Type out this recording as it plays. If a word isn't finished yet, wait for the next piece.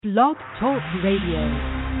Blog Talk Radio.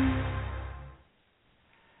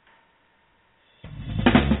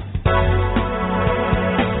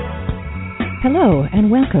 Hello and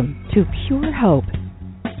welcome to Pure Hope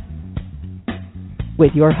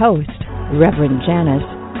with your host, Reverend Janice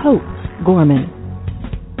Hope Gorman.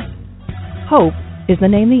 Hope is the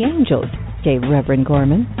name the angels gave Reverend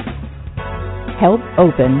Gorman. Help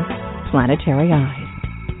open planetary eyes.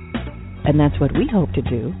 And that's what we hope to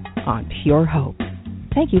do on Pure Hope.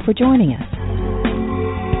 Thank you for joining us.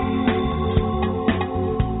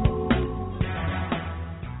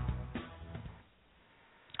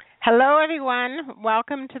 Hello, everyone.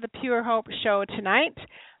 Welcome to the Pure Hope Show tonight.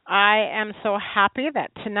 I am so happy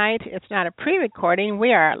that tonight it's not a pre-recording.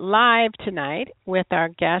 We are live tonight with our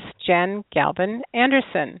guest, Jen Galvin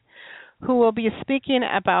Anderson, who will be speaking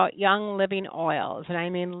about young living oils. And I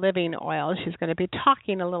mean living oils. She's going to be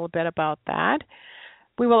talking a little bit about that.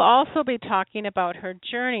 We will also be talking about her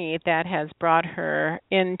journey that has brought her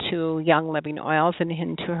into young living oils and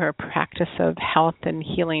into her practice of health and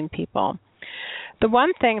healing people. The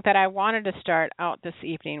one thing that I wanted to start out this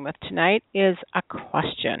evening with tonight is a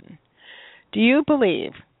question. Do you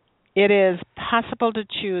believe it is possible to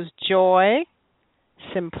choose joy,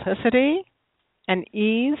 simplicity, and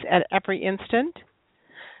ease at every instant?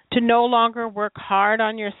 To no longer work hard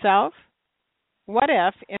on yourself? What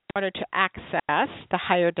if, in order to access the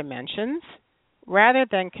higher dimensions, rather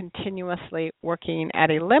than continuously working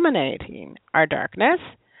at eliminating our darkness,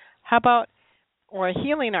 how about, or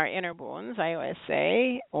healing our inner wounds, I always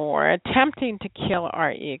say, or attempting to kill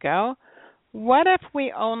our ego, what if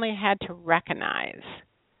we only had to recognize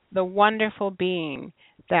the wonderful being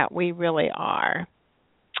that we really are?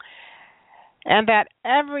 And that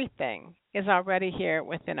everything is already here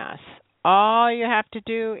within us. All you have to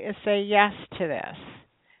do is say yes to this,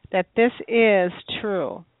 that this is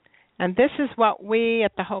true. And this is what we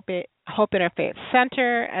at the Hope Interfaith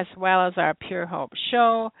Center, as well as our Pure Hope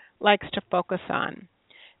Show, likes to focus on.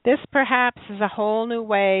 This perhaps is a whole new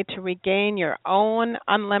way to regain your own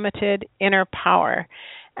unlimited inner power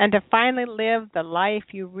and to finally live the life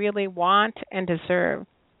you really want and deserve.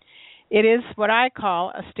 It is what I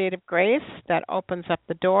call a state of grace that opens up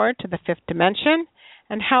the door to the fifth dimension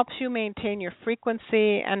and helps you maintain your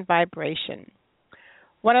frequency and vibration.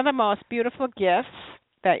 One of the most beautiful gifts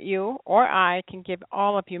that you or I can give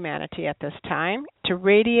all of humanity at this time to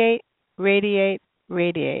radiate, radiate,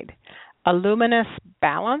 radiate, a luminous,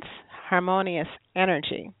 balanced, harmonious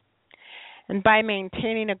energy. And by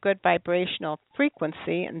maintaining a good vibrational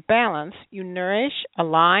frequency and balance, you nourish,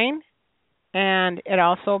 align, and it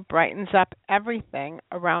also brightens up everything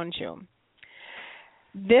around you.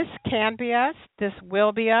 This can be us, this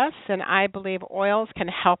will be us, and I believe oils can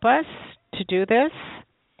help us to do this.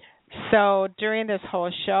 So during this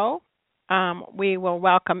whole show, we will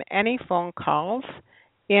welcome any phone calls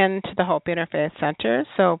into the Hope Interfaith Center,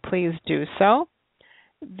 so please do so.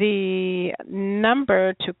 The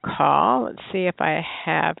number to call, let's see if I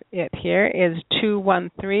have it here, is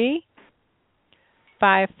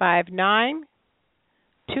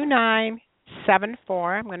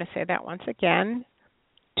 213-559-2974. I'm going to say that once again,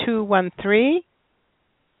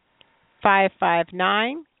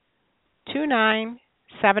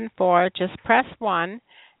 213-559-2974. Just press 1,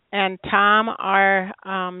 and Tom, our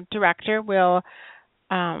director, will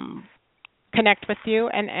connect with you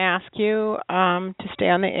and ask you to stay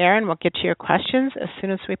on the air, and we'll get to your questions as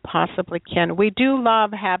soon as we possibly can. We do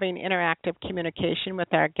love having interactive communication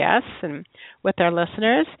with our guests and with our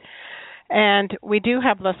listeners. And we do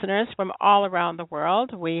have listeners from all around the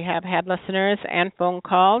world. We have had listeners and phone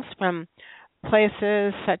calls from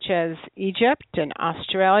places such as Egypt and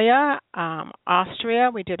Australia,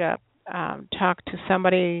 Austria. We did a talk to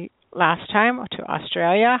somebody last time to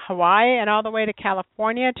Australia, Hawaii, and all the way to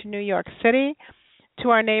California, to New York City,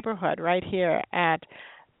 to our neighborhood right here at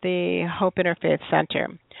the Hope Interfaith Center.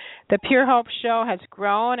 The Pure Hope Show has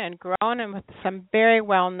grown and grown, and with some very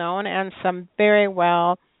well-known and some very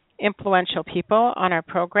influential people on our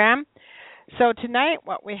program. So tonight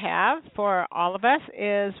what we have for all of us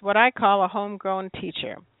is what I call a homegrown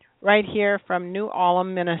teacher, right here from New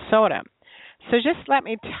Ulm, Minnesota. So just let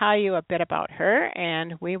me tell you a bit about her,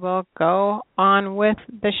 and we will go on with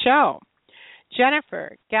the show.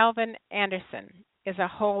 Jennifer Galvin Anderson is a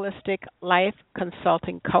holistic life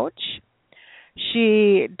consulting coach.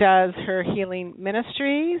 She does her healing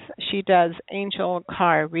ministries. She does angel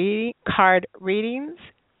card readings.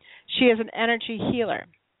 She is an energy healer.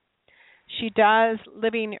 She does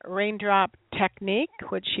living raindrop technique,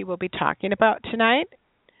 which she will be talking about tonight.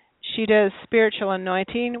 She does spiritual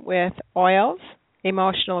anointing with oils,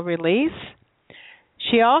 emotional release.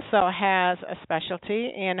 She also has a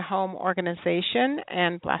specialty in home organization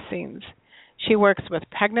and blessings. She works with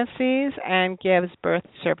pregnancies and gives birth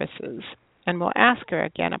services. And we'll ask her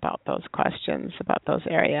again about those questions, about those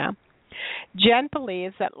areas. Jen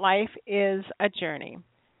believes that life is a journey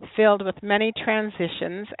filled with many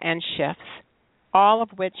transitions and shifts, all of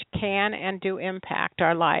which can and do impact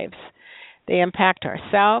our lives. They impact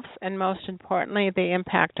ourselves, and most importantly, they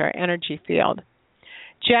impact our energy field.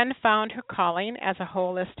 Jen found her calling as a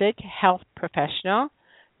holistic health professional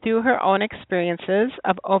through her own experiences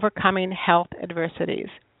of overcoming health adversities.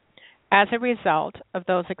 As a result of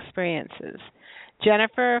those experiences,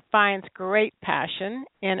 Jennifer finds great passion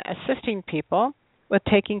in assisting people with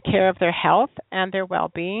taking care of their health and their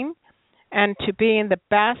well-being and to being the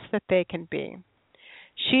best that they can be.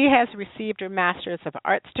 She has received her Master's of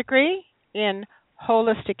Arts degree in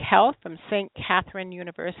Holistic Health from St. Catherine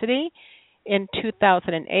University in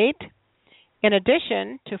 2008. In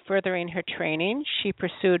addition to furthering her training, she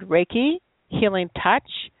pursued Reiki, Healing Touch,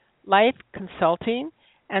 Life Consulting,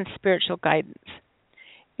 and Spiritual Guidance.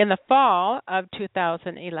 In the fall of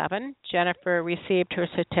 2011, Jennifer received her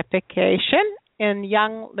certification in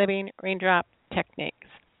Young Living Raindrop Techniques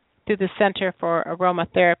through the Center for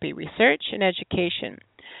Aromatherapy Research and Education.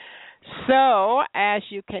 So, as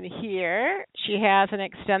you can hear, she has an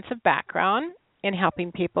extensive background in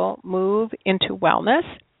helping people move into wellness.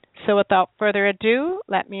 So without further ado,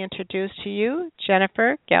 let me introduce to you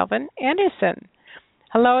Jennifer Galvin Anderson.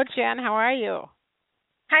 Hello, Jen. How are you?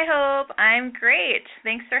 Hi, Hope. I'm great.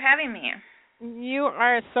 Thanks for having me. You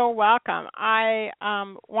are so welcome. I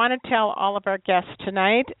want to tell all of our guests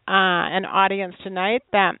tonight and audience tonight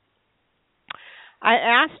that I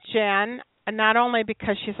asked Jen, not only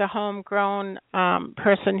because she's a homegrown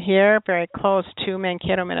person here, very close to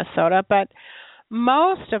Mankato, Minnesota, but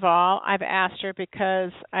most of all, I've asked her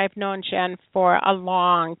because I've known Jen for a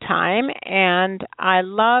long time, and I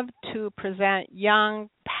love to present young,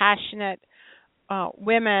 passionate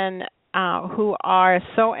women who are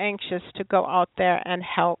so anxious to go out there and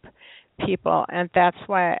help people, and that's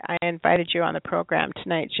why I invited you on the program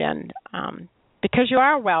tonight, Jen, because you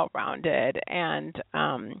are well-rounded and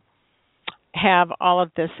have all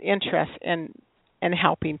of this interest in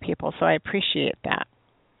helping people, so I appreciate that.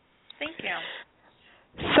 Thank you.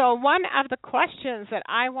 So one of the questions that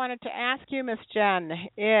I wanted to ask you, Miss Jen,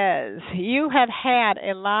 is you have had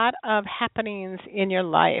a lot of happenings in your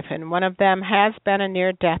life, and one of them has been a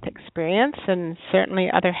near-death experience and certainly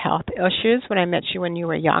other health issues when I met you when you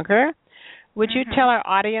were younger. Would you tell our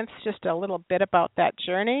audience just a little bit about that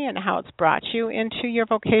journey and how it's brought you into your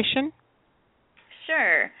vocation?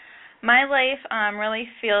 Sure. My life really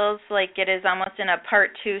feels like it is almost in a part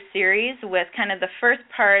 2 series, with kind of the first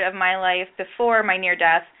part of my life before my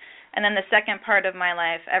near-death, and then the second part of my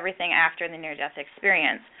life, everything after the near-death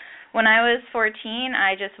experience. When I was 14,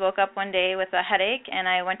 I just woke up one day with a headache, and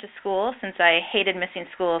I went to school, since I hated missing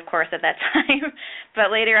school, of course, at that time. But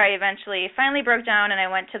later I eventually finally broke down, and I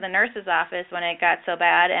went to the nurse's office when it got so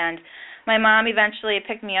bad, and my mom eventually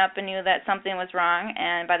picked me up and knew that something was wrong,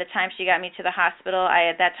 and by the time she got me to the hospital, I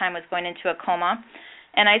at that time was going into a coma.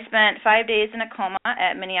 And I spent 5 days in a coma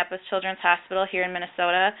at Minneapolis Children's Hospital here in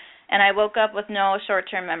Minnesota, and I woke up with no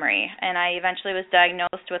short-term memory. And I eventually was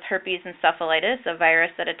diagnosed with herpes encephalitis, a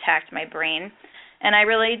virus that attacked my brain. And I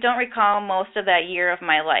really don't recall most of that year of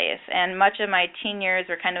my life, and much of my teen years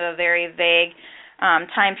were kind of a very vague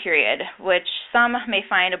time period, which some may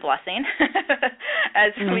find a blessing,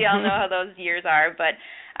 as we all know how those years are. But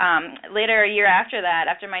later, a year after that,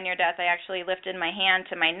 after my near-death, I actually lifted my hand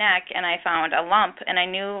to my neck, and I found a lump, and I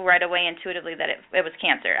knew right away intuitively that it was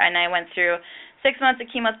cancer. And I went through 6 months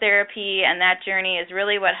of chemotherapy, and that journey is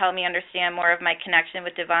really what helped me understand more of my connection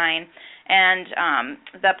with Divine and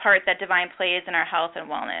the part that Divine plays in our health and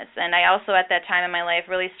wellness. And I also, at that time in my life,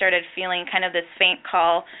 really started feeling kind of this faint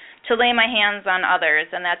call to lay my hands on others,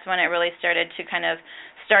 and that's when it really started to kind of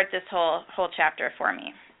start this whole chapter for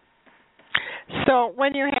me. So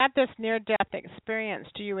when you had this near-death experience,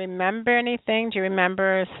 do you remember anything? Do you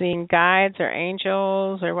remember seeing guides or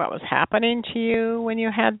angels or what was happening to you when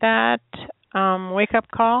you had that wake-up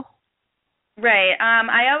call? Right.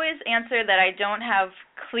 I always answer that I don't have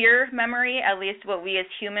clear memory, at least what we as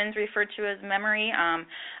humans refer to as memory,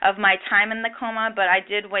 of my time in the coma, but I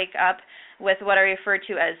did wake up with what I refer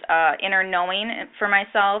to as inner knowing for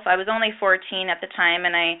myself. I was only 14 at the time,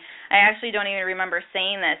 and I actually don't even remember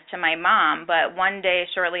saying this to my mom, but one day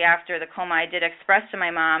shortly after the coma, I did express to my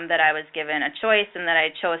mom that I was given a choice and that I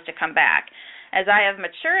chose to come back. as I have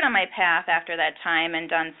matured on my path after that time and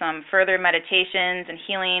done some further meditations and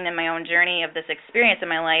healing in my own journey of this experience in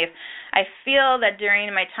my life, I feel that during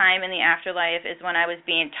my time in the afterlife is when I was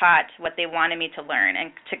being taught what they wanted me to learn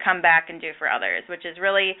and to come back and do for others, which is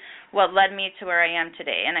really what led me to where I am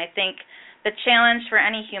today. And I think the challenge for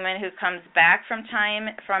any human who comes back from time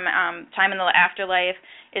in the afterlife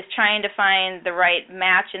is trying to find the right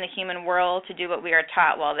match in the human world to do what we are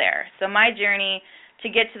taught while there. So my journey to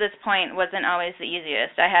get to this point wasn't always the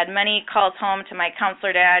easiest. I had many calls home to my counselor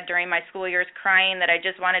dad during my school years crying that I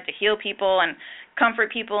just wanted to heal people and comfort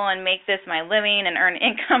people and make this my living and earn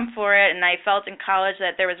income for it, and I felt in college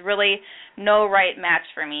that there was really no right match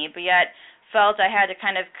for me, but yet felt I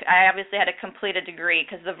obviously had to complete a degree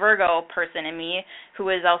because the Virgo person in me, who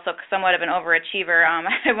is also somewhat of an overachiever,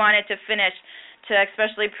 I wanted to finish to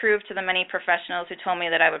especially prove to the many professionals who told me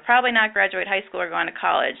that I would probably not graduate high school or go on to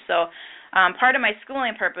college. So part of my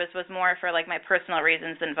schooling purpose was more for like my personal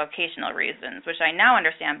reasons than vocational reasons, which I now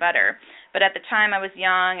understand better. But at the time I was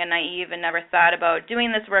young and naive and never thought about doing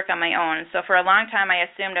this work on my own. So for a long time I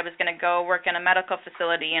assumed I was going to go work in a medical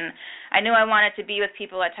facility, and I knew I wanted to be with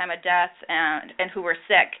people at time of death and who were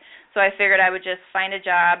sick. So I figured I would just find a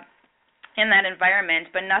job in that environment,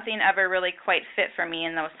 but nothing ever really quite fit for me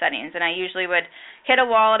in those settings. And I usually would hit a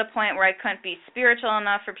wall at a point where I couldn't be spiritual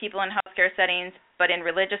enough for people in healthcare settings, but in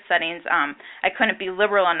religious settings, I couldn't be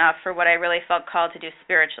liberal enough for what I really felt called to do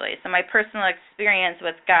spiritually. So my personal experience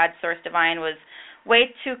with God, Source Divine, was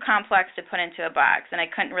way too complex to put into a box, and I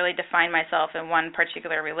couldn't really define myself in one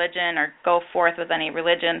particular religion or go forth with any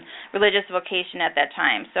religious vocation at that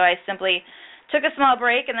time. So I simply took a small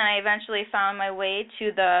break, and then I eventually found my way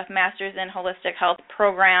to the Master's in Holistic Health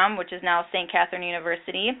program, which is now St. Catherine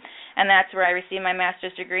University, and that's where I received my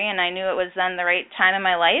master's degree, and I knew it was then the right time in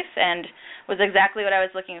my life and was exactly what I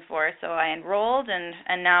was looking for. So I enrolled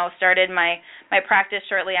and now started my practice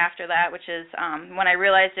shortly after that, which is when I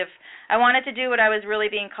realized if I wanted to do what I was really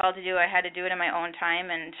being called to do, I had to do it in my own time,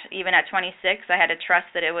 and even at 26, I had to trust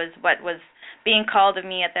that it was what was being called of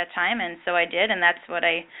me at that time, and so I did, and that's what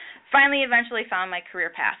I finally eventually found my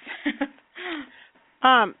career path.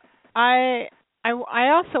 I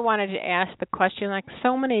also wanted to ask the question, like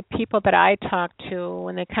so many people that I talk to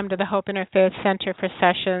when they come to the Hope Interfaith Center for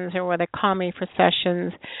sessions or where they call me for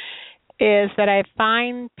sessions, is that I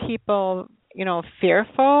find people,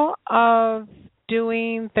 fearful of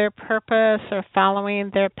doing their purpose or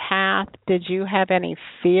following their path. Did you have any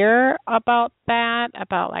fear about that,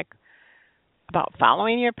 about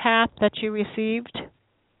following your path that you received?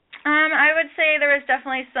 I would say there was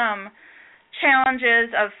definitely some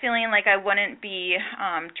challenges of feeling like I wouldn't be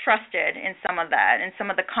trusted in some of that, in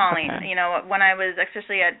some of the callings. Okay. When I was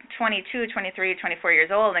especially at 22, 23, 24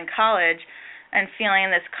 years old in college and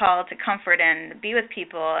feeling this call to comfort and be with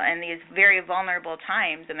people in these very vulnerable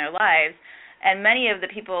times in their lives, and many of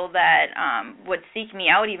the people that would seek me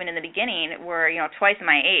out even in the beginning were, twice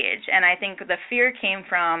my age. And I think the fear came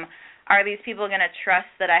from, are these people going to trust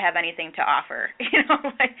that I have anything to offer?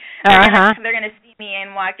 They're going to see me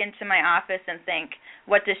and walk into my office and think,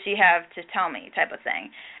 what does she have to tell me, type of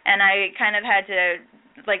thing. And I kind of had to,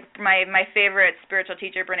 like my favorite spiritual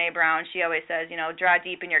teacher, Brene Brown, she always says, draw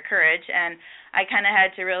deep in your courage. And I kind of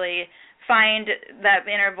had to really find that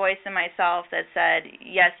inner voice in myself that said,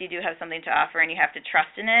 yes, you do have something to offer and you have to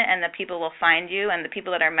trust in it, and the people will find you, and the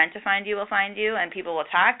people that are meant to find you will find you, and people will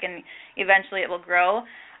talk, and eventually it will grow.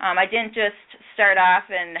 I didn't just start off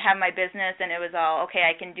and have my business and it was all, okay,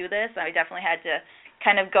 I can do this. I definitely had to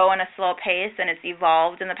kind of go in a slow pace, and it's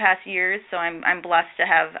evolved in the past years, so I'm blessed to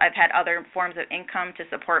I've had other forms of income to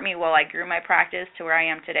support me while I grew my practice to where I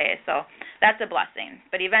am today. So that's a blessing.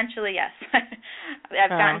 But eventually, yes, I've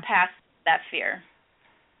gotten past that fear.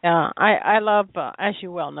 Yeah, I love, as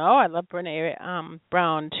you well know, I love Brene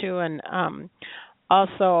Brown too, and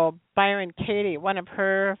also Byron Katie. One of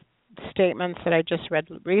her statements that I just read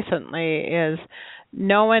recently is,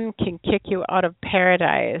 no one can kick you out of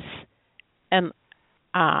paradise and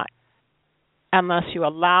unless you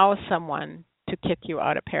allow someone to kick you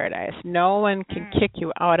out of paradise. No one can kick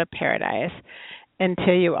you out of paradise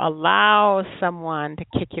until you allow someone to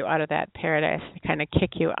kick you out of that paradise, to kind of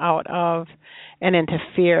kick you out of and into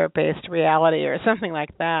fear-based reality or something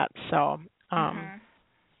like that. So,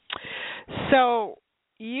 so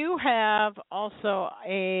you have also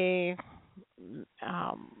a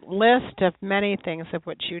list of many things of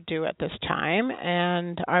which you do at this time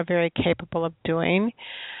and are very capable of doing.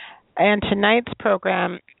 And tonight's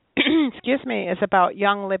program, is about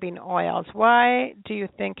Young Living Oils. Why do you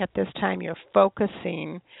think at this time you're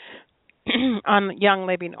focusing on Young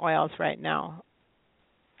Living Oils right now?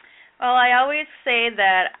 Well, I always say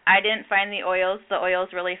that I didn't find the oils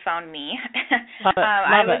really found me. Love it.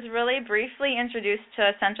 I was really briefly introduced to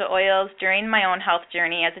essential oils during my own health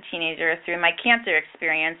journey as a teenager through my cancer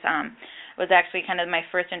experience. Was actually kind of my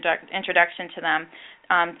first introduction to them.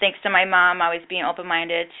 Thanks to my mom always being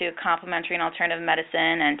open-minded to complementary and alternative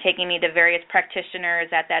medicine and taking me to various practitioners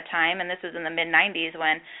at that time, and this was in the mid-'90s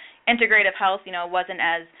when integrative health, wasn't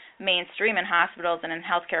as mainstream in hospitals and in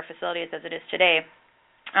healthcare facilities as it is today.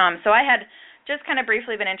 So I had just kind of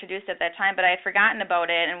briefly been introduced at that time, but I had forgotten about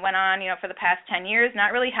it and went on, for the past 10 years,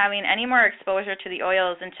 not really having any more exposure to the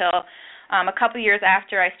oils until a couple years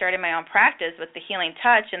after I started my own practice with the Healing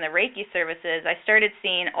Touch and the Reiki services. I started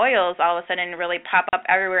seeing oils all of a sudden really pop up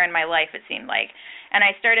everywhere in my life, it seemed like. And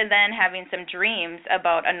I started then having some dreams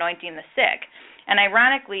about anointing the sick. And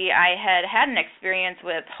ironically, I had an experience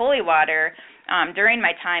with holy water during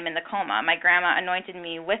my time in the coma. My grandma anointed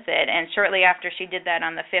me with it, and shortly after she did that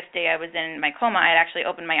on the 5th day I was in my coma, I had actually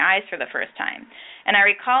opened my eyes for the first time. And I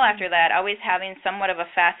recall after that always having somewhat of a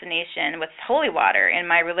fascination with holy water in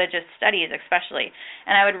my religious studies especially.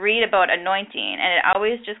 And I would read about anointing, and it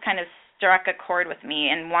always just kind of struck a chord with me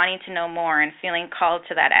and wanting to know more and feeling called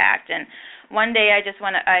to that act. And one day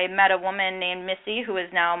I met a woman named Missy, who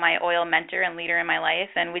is now my oil mentor and leader in my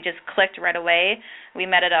life, and we just clicked right away. We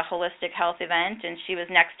met at a holistic health event, and she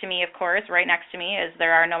was next to me, of course, right next to me, as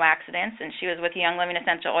there are no accidents, and she was with Young Living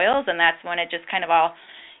Essential Oils, and that's when it just kind of all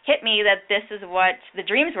hit me that this is what the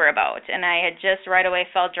dreams were about. And I had just right away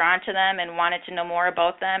felt drawn to them and wanted to know more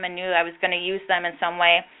about them and knew I was going to use them in some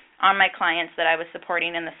way on my clients that I was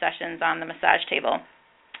supporting in the sessions on the massage table.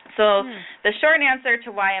 So the short answer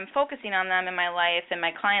to why I'm focusing on them in my life and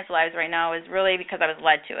my clients' lives right now is really because I was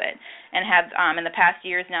led to it and have in the past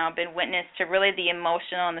years now been witness to really the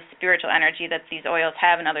emotional and the spiritual energy that these oils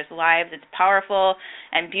have in others' lives. It's powerful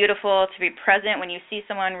and beautiful to be present when you see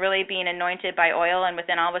someone really being anointed by oil, and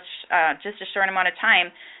within just a short amount of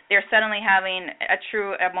time, they're suddenly having a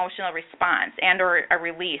true emotional response and or a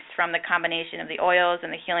release from the combination of the oils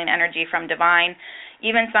and the healing energy from divine.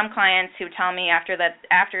 Even some clients who tell me after that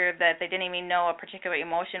they didn't even know a particular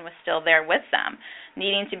emotion was still there with them,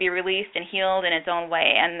 needing to be released and healed in its own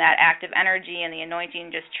way, and that active energy and the anointing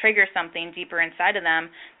just trigger something deeper inside of them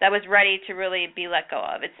that was ready to really be let go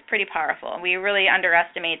of. It's pretty powerful. We really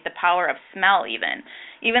underestimate the power of smell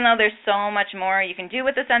even though there's so much more you can do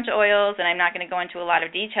with essential oils, and I'm not going to go into a lot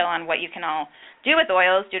of detail on what you can all do with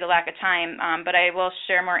oils due to lack of time, but I will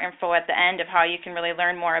share more info at the end of how you can really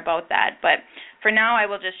learn more about that. But for now, I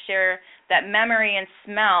will just share that memory and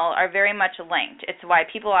smell are very much linked. It's why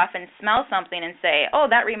people often smell something and say, oh,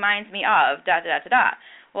 that reminds me of da-da-da-da-da.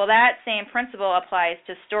 Well, that same principle applies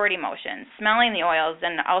to stored emotions. Smelling the oils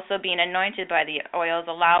and also being anointed by the oils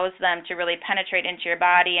allows them to really penetrate into your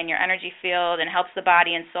body and your energy field and helps the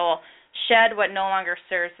body and soul shed what no longer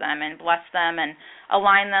serves them and bless them and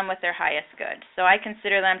align them with their highest good. So I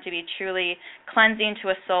consider them to be truly cleansing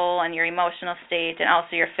to a soul and your emotional state and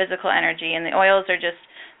also your physical energy, and the oils are just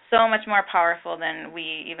so much more powerful than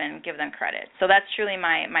we even give them credit. So that's truly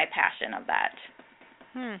my passion of that.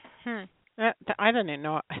 I didn't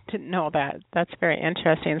know that. That's very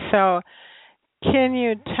interesting. So can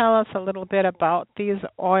you tell us a little bit about these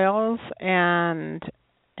oils and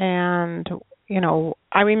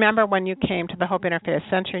I remember when you came to the Hope Interfaith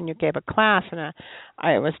Center and you gave a class, and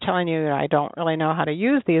I was telling you that I don't really know how to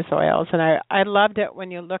use these oils, and I loved it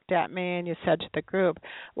when you looked at me and you said to the group,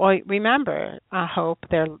 well, remember, Hope,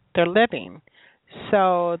 they're living,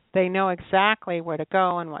 so they know exactly where to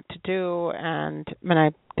go and what to do. And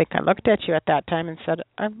I think I looked at you at that time and said,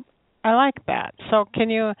 I like that. So can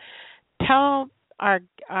you tell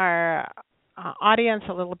our audience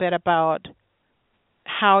a little bit about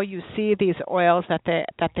how you see these oils, that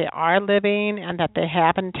they are living and that they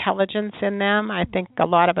have intelligence in them? I think a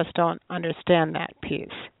lot of us don't understand that piece.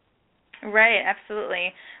 Right,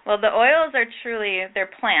 absolutely. Well, the oils are they're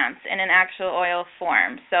plants in an actual oil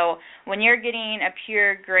form. So when you're getting a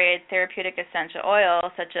pure grade therapeutic essential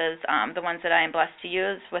oil, such as the ones that I am blessed to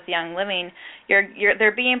use with Young Living,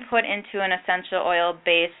 they're being put into an essential oil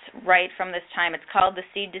base right from this time. It's called the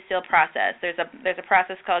seed to seal process. There's a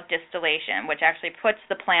process called distillation, which actually puts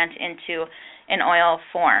the plant into an oil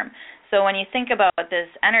form. So when you think about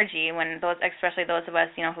this energy, especially those of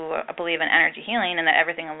us, who believe in energy healing and that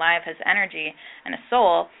everything alive has energy and a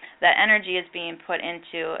soul, that energy is being put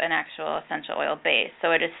into an actual essential oil base.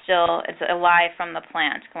 So it's alive from the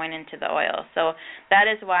plant going into the oil. So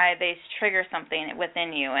that is why they trigger something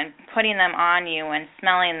within you, and putting them on you and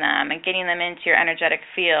smelling them and getting them into your energetic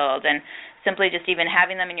field and simply just even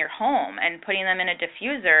having them in your home and putting them in a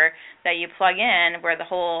diffuser that you plug in where the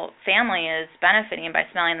whole family is benefiting by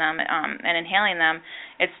smelling them and inhaling them,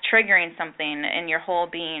 it's triggering something in your whole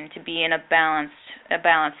being to be in a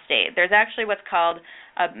balanced state. There's actually what's called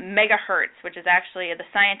a megahertz, which is actually the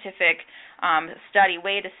scientific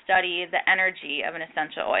way to study the energy of an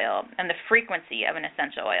essential oil and the frequency of an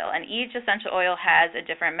essential oil. And each essential oil has a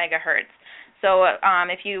different megahertz. So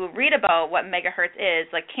if you read about what megahertz is,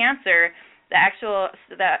 like cancer,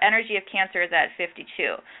 the energy of cancer is at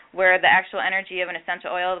 52, where the actual energy of an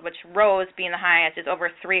essential oil, which rose being the highest, is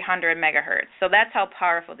over 300 megahertz. So that's how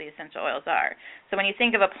powerful the essential oils are. So when you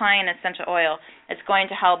think of applying an essential oil, it's going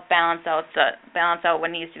to help balance out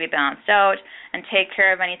what needs to be balanced out and take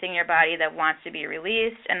care of anything in your body that wants to be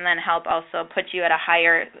released, and then help also put you at a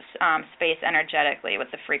higher space energetically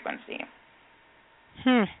with the frequency.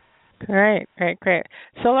 Great.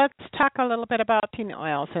 So let's talk a little bit about teen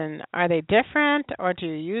oils. And are they different, or do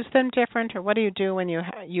you use them different, or what do you do when you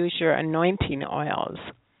use your anointing oils?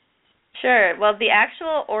 Sure. Well, the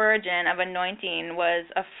actual origin of anointing was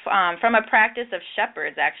from a practice of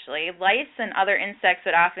shepherds, actually. Lice and other insects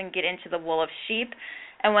would often get into the wool of sheep,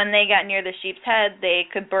 and when they got near the sheep's head, they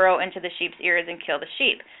could burrow into the sheep's ears and kill the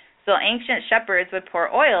sheep. So ancient shepherds would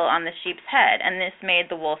pour oil on the sheep's head, and this made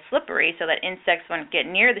the wool slippery so that insects wouldn't get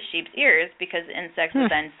near the sheep's ears, because the insects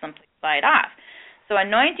would then simply slide off. So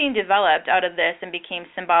anointing developed out of this and became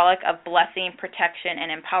symbolic of blessing, protection,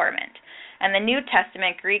 and empowerment. And the New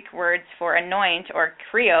Testament Greek words for anoint, or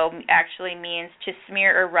kreo, actually means to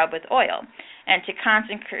smear or rub with oil, and to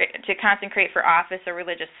consecrate for office or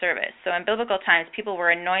religious service. So in biblical times, people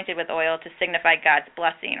were anointed with oil to signify God's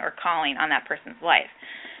blessing or calling on that person's life.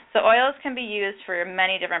 So oils can be used for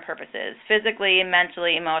many different purposes, physically,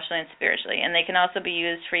 mentally, emotionally, and spiritually. And they can also be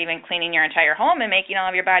used for even cleaning your entire home and making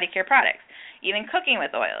all of your body care products, even cooking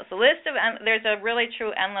with oils. There's a really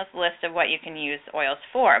true endless list of what you can use oils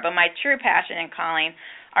for. But my true passion and calling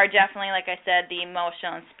are definitely, like I said, the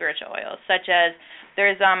emotional and spiritual oils, such as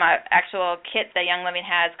there's an actual kit that Young Living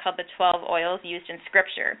has called the 12 Oils Used in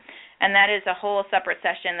Scripture. And that is a whole separate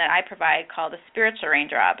session that I provide called the Spiritual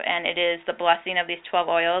Raindrop. And it is the blessing of these 12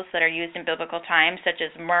 oils that are used in biblical times, such as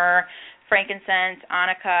myrrh, frankincense,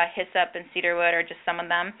 onycha, hyssop, and cedarwood are just some of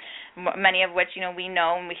them, many of which we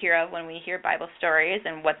know and we hear of when we hear Bible stories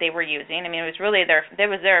and what they were using. I mean, it was really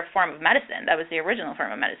their form of medicine. That was the original form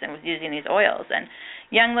of medicine, was using these oils. And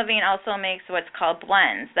Young Living also makes what's called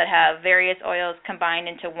blends that have various oils combined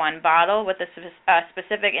into one bottle with a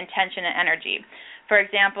specific intention and energy. For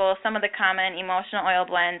example, some of the common emotional oil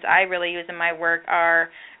blends I really use in my work are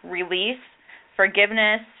release,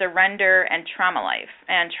 forgiveness, surrender, and trauma life.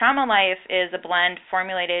 And trauma life is a blend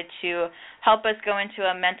formulated to help us go into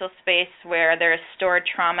a mental space where there is stored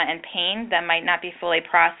trauma and pain that might not be fully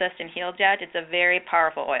processed and healed yet. It's a very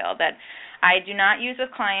powerful oil that I do not use with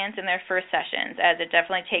clients in their first sessions, as it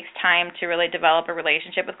definitely takes time to really develop a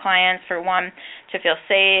relationship with clients, for one, to feel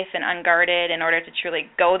safe and unguarded in order to truly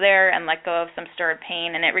go there and let go of some stored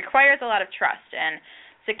pain. And it requires a lot of trust and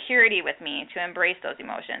security with me to embrace those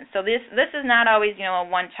emotions. So this is not always, a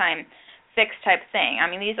one-time fix type thing. I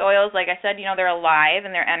mean, these oils, like I said, they're alive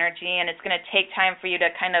in their energy, and it's going to take time for you to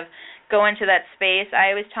kind of go into that space.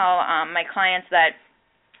 I always tell my clients that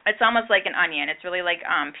it's almost like an onion. It's really like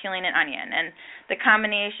peeling an onion. And the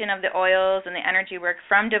combination of the oils and the energy work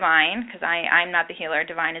from Divine, because I'm not the healer,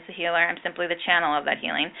 Divine is the healer, I'm simply the channel of that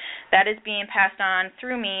healing, that is being passed on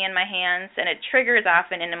through me in my hands, and it triggers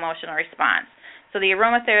often an emotional response. So the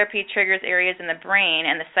aromatherapy triggers areas in the brain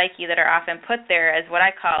and the psyche that are often put there as what I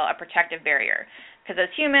call a protective barrier. Because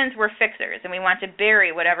as humans, we're fixers, and we want to bury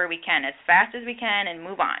whatever we can as fast as we can and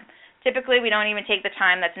move on. Typically, we don't even take the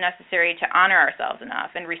time that's necessary to honor ourselves enough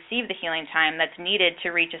and receive the healing time that's needed to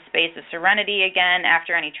reach a space of serenity again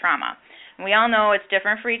after any trauma. And we all know it's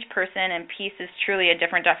different for each person, and peace is truly a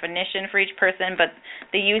different definition for each person, but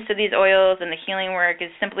the use of these oils and the healing work is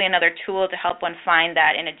simply another tool to help one find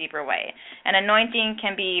that in a deeper way. And anointing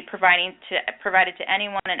can be provided to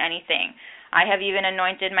anyone and anything. I have even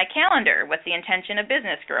anointed my calendar with the intention of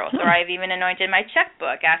business growth, or I've even anointed my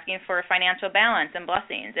checkbook asking for financial balance and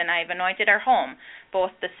blessings, and I've anointed our home,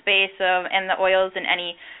 both the space and the oils in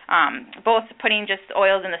both putting just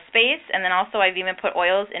oils in the space, and then also I've even put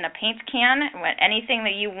oils in a paint can. Anything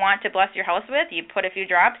that you want to bless your house with, you put a few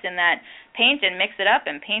drops in that paint and mix it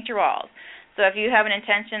up and paint your walls. So if you have an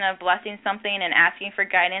intention of blessing something and asking for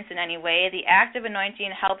guidance in any way, the act of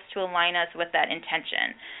anointing helps to align us with that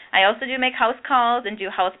intention. I also do make house calls and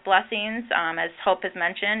do house blessings, as Hope has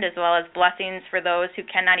mentioned, as well as blessings for those who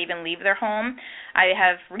cannot even leave their home. I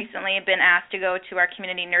have recently been asked to go to our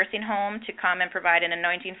community nursing home to come and provide an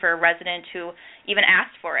anointing for a resident who even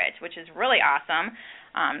asked for it, which is really awesome.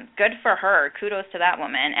 Good for her. Kudos to that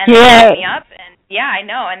woman. And they set me up, and yeah, I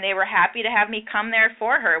know, and they were happy to have me come there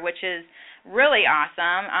for her, which is really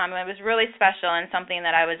awesome. It was really special and something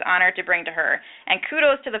that I was honored to bring to her. And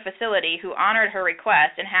kudos to the facility who honored her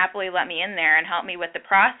request and happily let me in there and helped me with the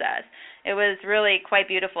process. It was really quite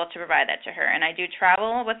beautiful to provide that to her. And I do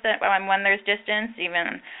travel with it when there's distance,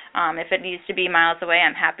 even if it needs to be miles away.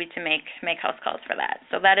 I'm happy to make house calls for that.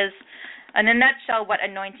 So that is, in a nutshell, what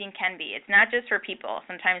anointing can be. It's not just for people.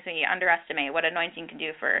 Sometimes we underestimate what anointing can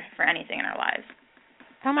do for anything in our lives.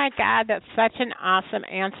 Oh, my God, that's such an awesome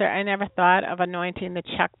answer. I never thought of anointing the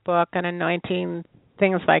checkbook and anointing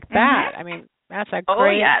things like that. I mean, that's a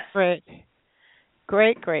great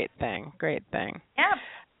thing. Yeah.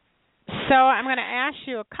 So I'm going to ask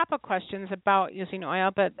you a couple questions about using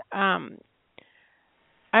oil, but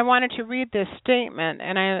I wanted to read this statement,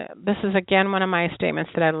 and this is, again, one of my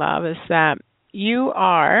statements that I love, is that you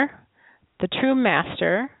are the true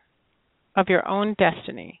master of your own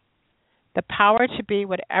destiny. The power to be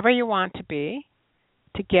whatever you want to be,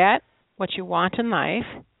 to get what you want in life,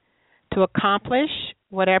 to accomplish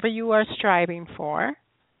whatever you are striving for,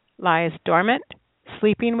 lies dormant,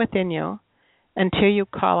 sleeping within you, until you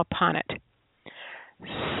call upon it.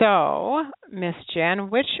 So, Miss Jen,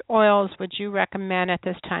 which oils would you recommend at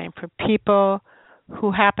this time for people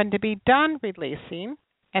who happen to be done releasing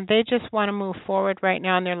and they just want to move forward right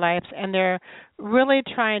now in their lives and they're really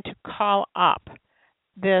trying to call up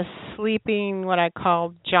this sleeping, what I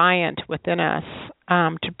call giant within us,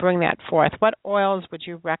 to bring that forth? What oils would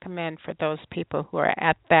you recommend for those people who are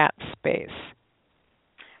at that space?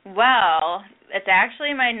 Well, it's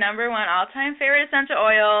actually my number one all-time favorite essential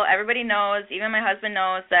oil. Everybody knows, even my husband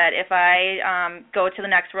knows, that if I go to the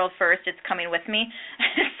next world first, it's coming with me.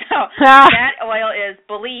 So that oil is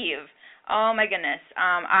Believe. Oh, my goodness.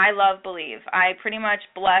 I love Believe. I pretty much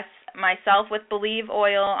bless myself with Believe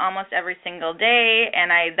oil almost every single day, and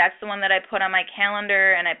that's the one that I put on my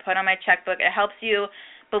calendar and I put on my checkbook. It helps you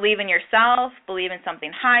believe in yourself, believe in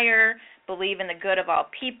something higher, believe in the good of all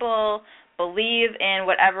people, believe in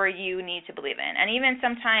whatever you need to believe in. And even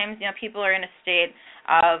sometimes, people are in a state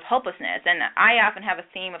of hopelessness, and I often have a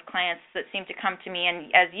theme of clients that seem to come to me, and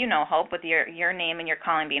as you know, Hope, with your name and your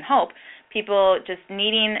calling being Hope, people just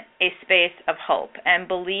needing a space of hope. And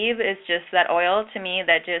Believe is just that oil to me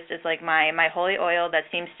that just is like my holy oil that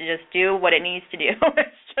seems to just do what it needs to do.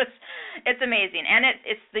 It's amazing. And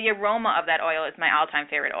it's the aroma of that oil is my all-time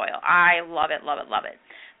favorite oil. I love it, love it, love it.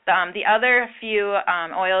 The other few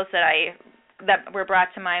oils that were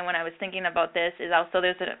brought to mind when I was thinking about this is also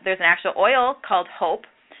there's an actual oil called Hope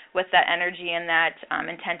with that energy and that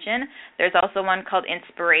intention. There's also one called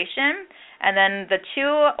Inspiration. And then the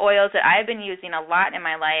two oils that I've been using a lot in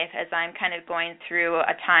my life as I'm kind of going through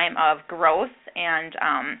a time of growth and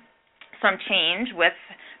some change with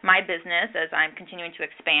my business as I'm continuing to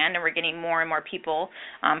expand and we're getting more and more people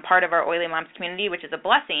part of our Oily Moms community, which is a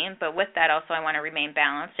blessing. But with that also I want to remain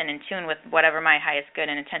balanced and in tune with whatever my highest good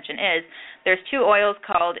and intention is. There's two oils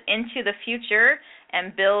called Into the Future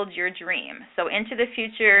and Build Your Dream. So Into the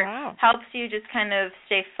Future helps you just kind of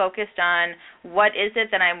stay focused on what is it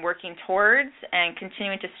that I'm working towards and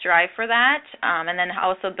continuing to strive for that. And then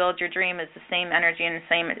also Build Your Dream is the same energy and the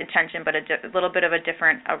same intention, but a little bit of a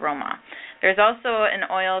different aroma. There's also an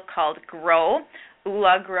oil called Grow.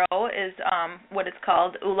 Oola Grow is what it's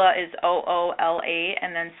called. Oola is OOLA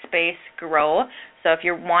and then space Grow. So if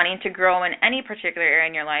you're wanting to grow in any particular area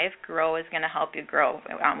in your life, Grow is going to help you grow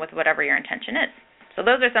with whatever your intention is. So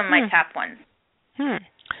those are some of my top ones.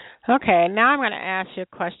 Okay, now I'm going to ask you a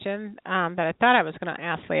question that I thought I was going to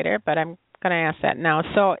ask later, but I'm going to ask that now.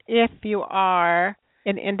 So if you are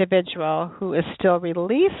an individual who is still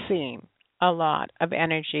releasing a lot of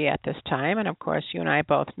energy at this time, and of course you and I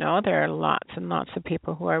both know there are lots and lots of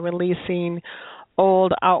people who are releasing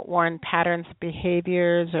old outworn patterns,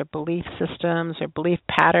 behaviors, or belief systems or belief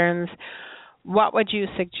patterns, what would you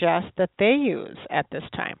suggest that they use at this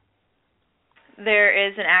time? There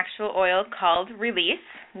is an actual oil called Release,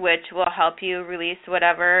 which will help you release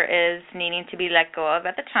whatever is needing to be let go of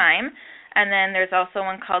at the time. And then there's also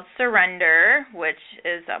one called Surrender, which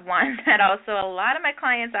is one that also a lot of my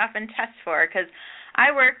clients often test for because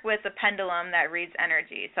I work with a pendulum that reads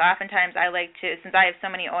energy. So oftentimes I like to, since I have so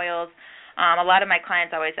many oils, A lot of my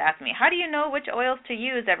clients always ask me, how do you know which oils to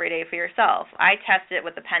use every day for yourself? I test it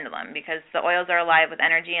with the pendulum because the oils are alive with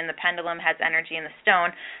energy and the pendulum has energy in the stone.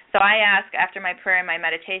 So I ask, after my prayer and my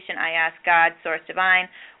meditation, I ask God, Source Divine,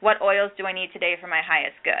 what oils do I need today for my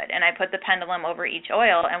highest good? And I put the pendulum over each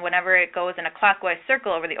oil, and whenever it goes in a clockwise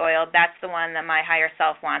circle over the oil, that's the one that my higher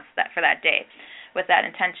self wants that for that day with that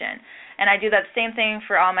intention. And I do that same thing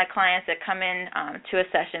for all my clients that come in to a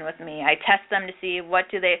session with me. I test them to see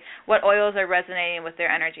what oils are resonating with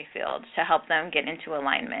their energy field to help them get into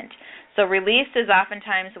alignment. So release is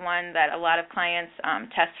oftentimes one that a lot of clients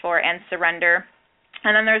test for, and surrender.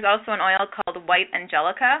 And then there's also an oil called White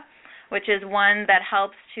Angelica, which is one that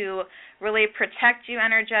helps to really protect you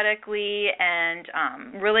energetically and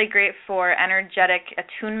really great for energetic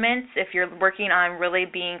attunements if you're working on really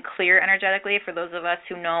being clear energetically, for those of us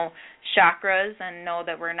who know chakras and know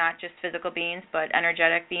that we're not just physical beings but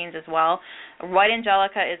energetic beings as well. White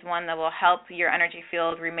Angelica is one that will help your energy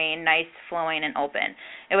field remain nice, flowing, and open.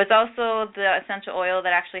 It was also the essential oil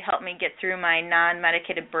that actually helped me get through my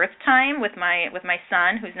non-medicated birth time with my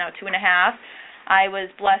son, who's now 2.5. I was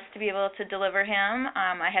blessed to be able to deliver him.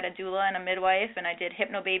 I had a doula and a midwife, and I did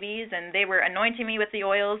hypnobabies, and they were anointing me with the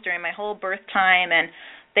oils during my whole birth time, and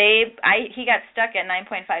he got stuck at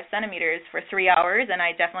 9.5 centimeters for 3 hours, and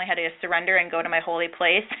I definitely had to surrender and go to my holy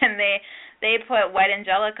place, and they put White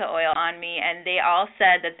Angelica oil on me, and they all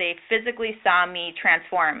said that they physically saw me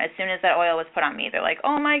transform as soon as that oil was put on me. They're like,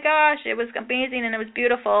 oh my gosh, it was amazing and it was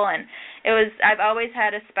beautiful, and I've always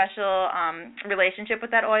had a special relationship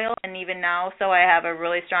with that oil, and even now, so I have a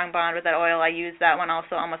really strong bond with that oil. I use that one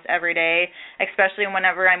also almost every day, especially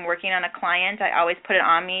whenever I'm working on a client. I always put it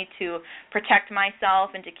on me to protect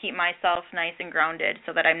myself and to keep myself nice and grounded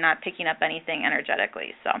so that I'm not picking up anything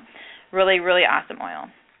energetically. So really, really awesome oil.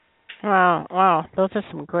 Wow, those are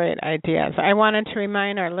some great ideas. I wanted to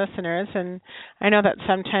remind our listeners, and I know that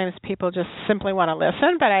sometimes people just simply want to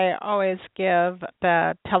listen, but I always give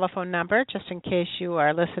the telephone number just in case you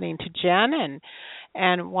are listening to Jen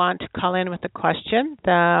and want to call in with a question.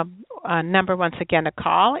 The number, once again, to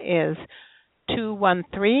call is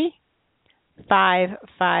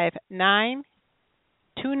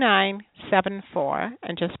 213-559-2974,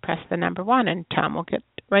 and just press the number 1, and Tom will get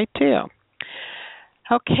right to you.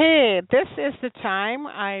 Okay, this is the time.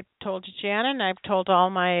 I told you, Jan, and I've told all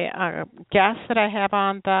my guests that I have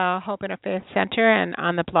on the Hope Interfaith Center and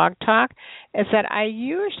on the Blog Talk, is that I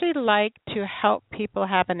usually like to help people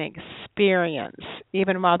have an experience,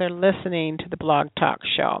 even while they're listening to the Blog Talk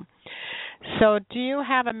show. So do you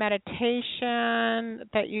have a meditation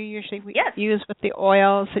that you usually use with the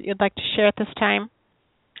oils that you'd like to share at this time?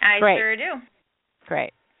 I sure do.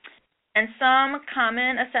 Great. And some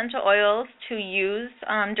common essential oils to use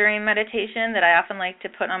during meditation that I often like to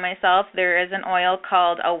put on myself, there is an oil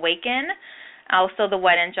called Awaken. Also, the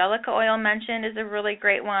White Angelica oil mentioned is a really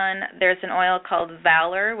great one. There's an oil called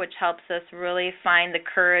Valor, which helps us really find the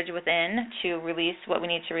courage within to release what we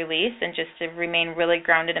need to release and just to remain really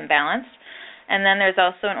grounded and balanced. And then there's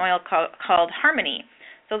also an oil called Harmony.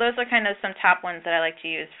 So those are kind of some top ones that I like to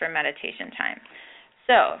use for meditation time.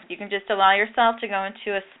 So you can just allow yourself to go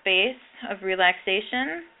into a space of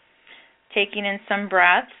relaxation, taking in some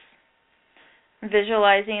breaths,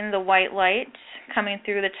 visualizing the white light coming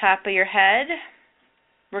through the top of your head.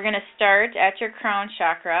 We're going to start at your crown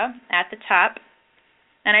chakra at the top,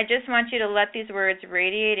 and I just want you to let these words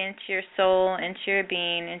radiate into your soul, into your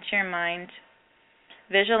being, into your mind,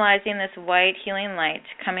 visualizing this white healing light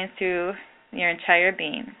coming through your entire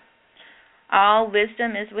being. All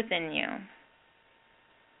wisdom is within you.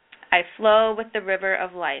 I flow with the river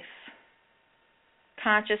of life,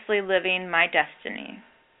 consciously living my destiny.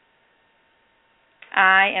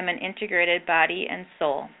 I am an integrated body and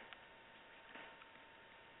soul.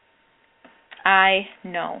 I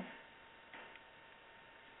know.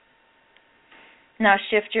 Now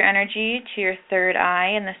shift your energy to your third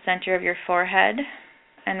eye in the center of your forehead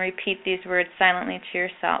and repeat these words silently to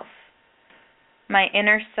yourself. My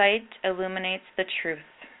inner sight illuminates the truth.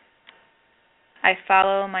 I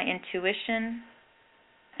follow my intuition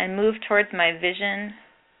and move towards my vision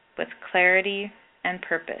with clarity and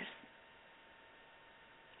purpose.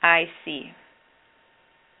 I see.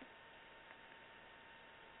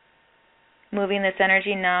 Moving this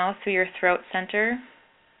energy now through your throat center,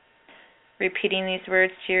 repeating these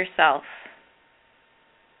words to yourself.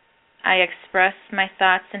 I express my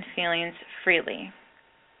thoughts and feelings freely.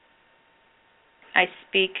 I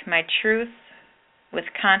speak my truth with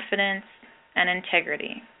confidence and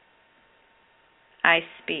integrity. I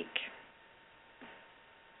speak.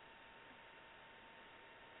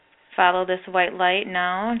 Follow this white light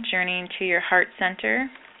now, journeying to your heart center.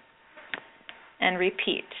 and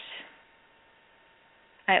repeat.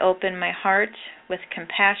 I open my heart with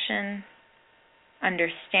compassion,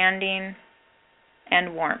 understanding,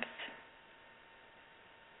 and warmth.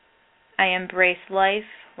 I embrace life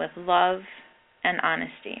with love and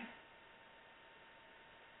honesty.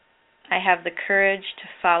 I have the courage to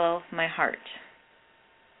follow my heart.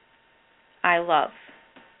 I love.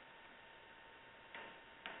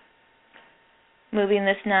 Moving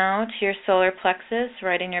this now to your solar plexus,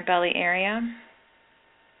 right in your belly area.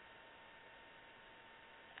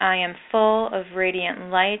 I am full of radiant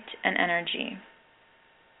light and energy.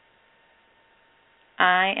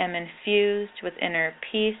 I am infused with inner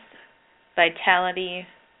peace, vitality,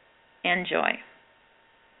 and joy.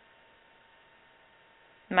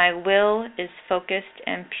 My will is focused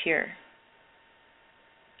and pure.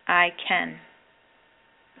 I can.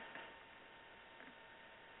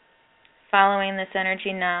 Following this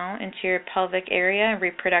energy now into your pelvic area and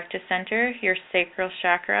reproductive center, your sacral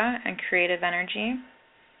chakra and creative energy.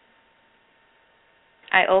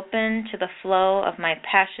 I open to the flow of my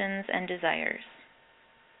passions and desires.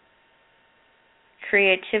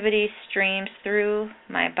 Creativity streams through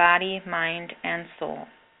my body, mind, and soul.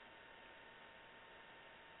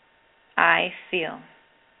 I feel.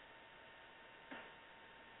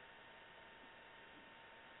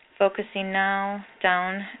 Focusing now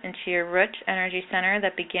down into your root energy center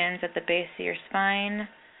that begins at the base of your spine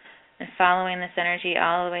and following this energy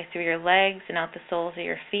all the way through your legs and out the soles of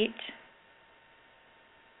your feet.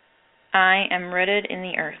 I am rooted in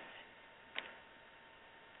the earth.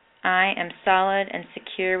 I am solid and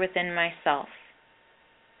secure within myself.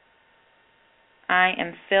 I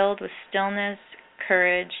am filled with stillness,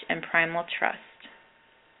 courage, and primal trust.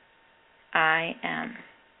 I am.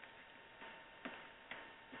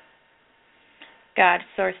 God,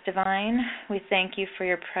 Source Divine, we thank you for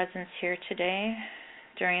your presence here today,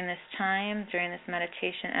 during this time, during this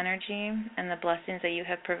meditation energy, and the blessings that you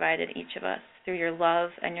have provided each of us through your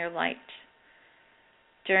love and your light.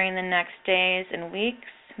 During the next days and weeks,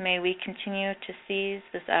 may we continue to seize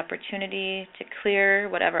this opportunity to clear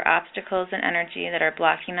whatever obstacles and energy that are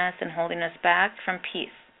blocking us and holding us back from peace.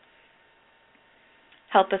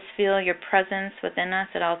 Help us feel your presence within us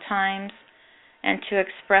at all times and to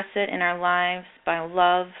express it in our lives by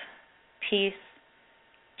love, peace,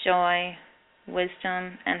 joy,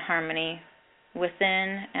 wisdom, and harmony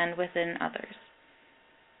within and within others.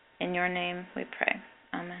 In your name we pray.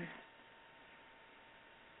 Amen.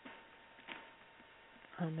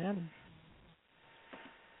 Amen.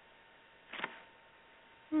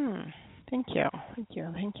 Thank you. Thank you.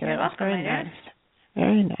 Thank you. You're That was welcome, very my dear. nice.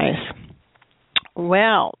 Very nice.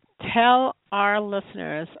 Well, tell our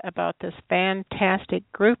listeners about this fantastic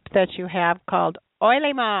group that you have called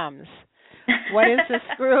Oily Moms. What is this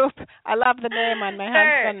group? I love the name on my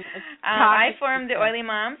husband. I formed the Oily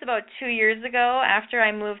Moms about 2 years ago after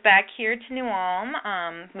I moved back here to New Ulm.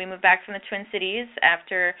 We moved back from the Twin Cities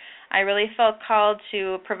after I really felt called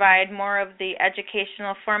to provide more of the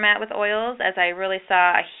educational format with oils, as I really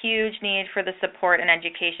saw a huge need for the support and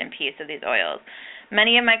education piece of these oils.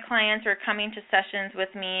 Many of my clients were coming to sessions with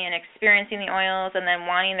me and experiencing the oils and then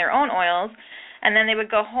wanting their own oils. And then they would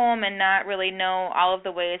go home and not really know all of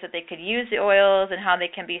the ways that they could use the oils and how they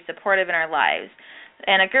can be supportive in our lives.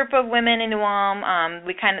 And a group of women in New Ulm,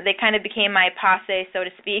 they kind of became my posse, so to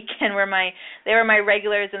speak, and they were my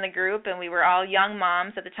regulars in the group, and we were all young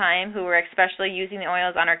moms at the time who were especially using the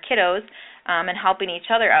oils on our kiddos and helping each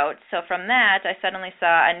other out. So from that, I suddenly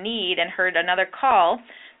saw a need and heard another call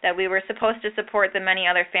that we were supposed to support the many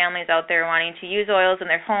other families out there wanting to use oils in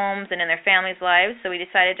their homes and in their families' lives. So we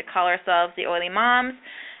decided to call ourselves the Oily Moms,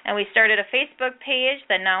 and we started a Facebook page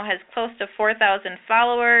that now has close to 4,000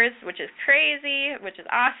 followers, which is crazy, which is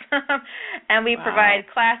awesome. And we provide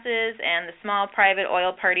classes and the small private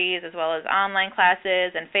oil parties, as well as online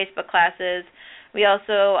classes and Facebook classes. We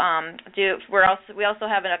also we also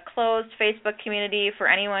have a closed Facebook community for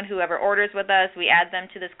anyone who ever orders with us. We add them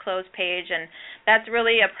to this closed page, and that's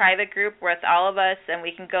really a private group with all of us, and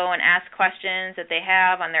we can go and ask questions that they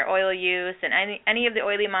have on their oil use, and any of the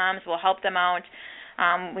Oily Moms will help them out.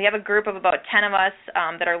 We have a group of about 10 of us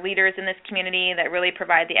that are leaders in this community that really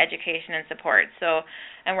provide the education and support.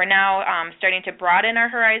 And we're now starting to broaden our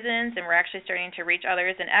horizons, and we're actually starting to reach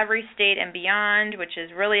others in every state and beyond, which is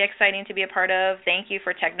really exciting to be a part of. Thank you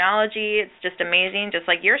for technology. It's just amazing, just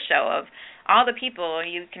like your show, of all the people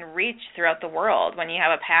you can reach throughout the world when you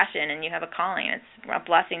have a passion and you have a calling. It's a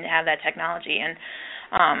blessing to have that technology.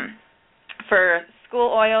 And for school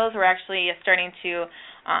oils, we're actually starting to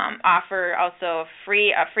offer also a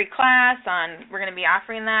free class on. We're going to be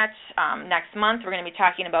offering that next month. We're going to be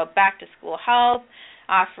talking about back to school health.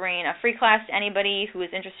 offering a free class to anybody who is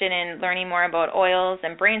interested in learning more about oils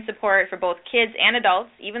and brain support for both kids and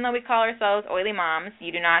adults. Even though we call ourselves Oily Moms,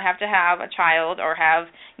 you do not have to have a child or have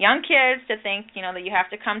young kids to think, that you have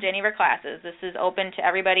to come to any of our classes. This is open to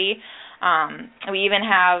everybody. We even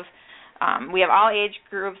have we have all age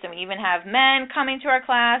groups, and we even have men coming to our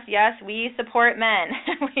class. Yes, we support men.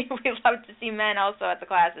 we love to see men also at the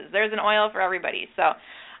classes. There's an oil for everybody. So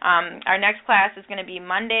our next class is going to be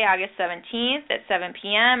Monday, August 17th at 7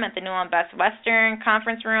 p.m. at the New Ulm Best Western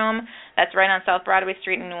Conference Room. That's right on South Broadway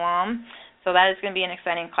Street in New Ulm. So that is going to be an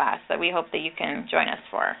exciting class that we hope that you can join us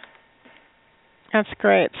for. That's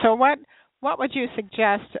great. So what would you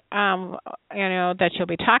suggest, that you'll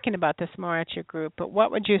be talking about this more at your group, but what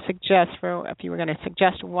would you suggest if you were going to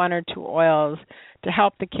suggest one or two oils to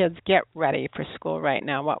help the kids get ready for school right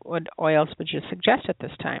now? What oils would you suggest at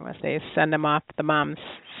this time as they the moms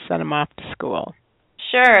send them off to school?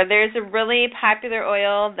 Sure. There's a really popular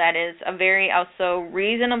oil that is a very also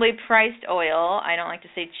reasonably priced oil. I don't like to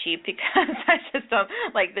say cheap because I just don't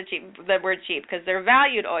like the word cheap, because they're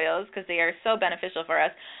valued oils because they are so beneficial for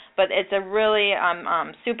us. But it's a really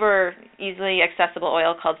super easily accessible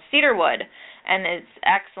oil called cedarwood, and it's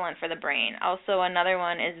excellent for the brain. Also, another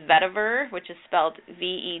one is vetiver, which is spelled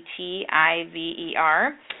Vetiver.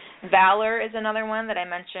 Valor is another one that I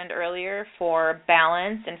mentioned earlier for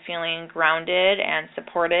balance and feeling grounded and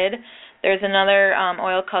supported. There's another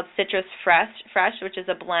oil called Citrus Fresh, which is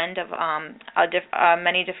a blend of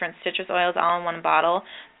many different citrus oils all in one bottle.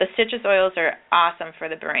 The citrus oils are awesome for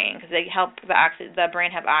the brain because they help the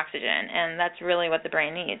brain have oxygen, and that's really what the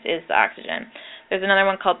brain needs is the oxygen. There's another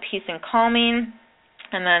one called Peace and Calming,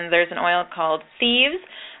 and then there's an oil called Thieves,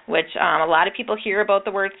 which a lot of people hear about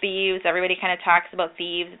the word thieves. Everybody kind of talks about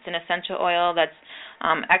thieves. It's an essential oil that's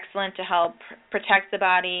excellent to help protect the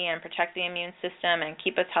body and protect the immune system and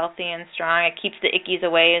keep us healthy and strong. It keeps the ickies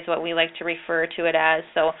away is what we like to refer to it as.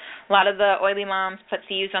 So a lot of the oily moms put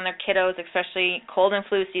thieves on their kiddos, especially cold and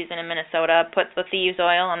flu season in Minnesota. Put the thieves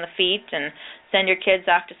oil on the feet and send your kids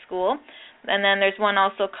off to school. And then there's one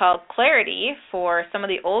also called Clarity for some of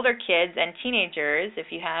the older kids and teenagers. If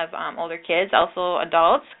you have older kids, also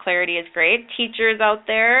adults, Clarity is great. Teachers out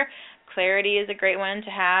there, Clarity is a great one to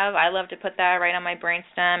have. I love to put that right on my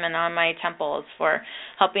brainstem and on my temples for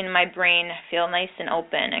helping my brain feel nice and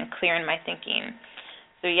open and clear in my thinking.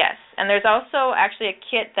 So yes, and there's also actually a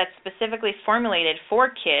kit that's specifically formulated for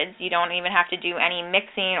kids. You don't even have to do any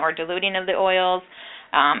mixing or diluting of the oils.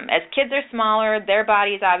 As kids are smaller, their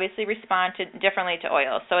bodies obviously respond differently to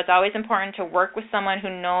oils. So it's always important to work with someone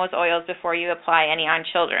who knows oils before you apply any on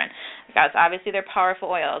children, because obviously they're powerful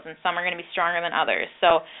oils, and some are going to be stronger than others.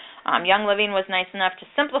 So Young Living was nice enough to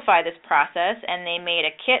simplify this process, and they made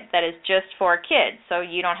a kit that is just for kids. So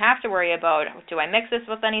you don't have to worry about, do I mix this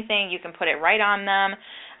with anything? You can put it right on them.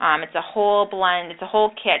 It's a whole blend. It's a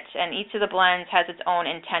whole kit, and each of the blends has its own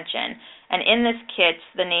intention. And in this kit,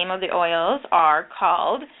 the name of the oils are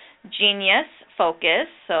called Genius Focus,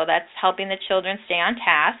 so that's helping the children stay on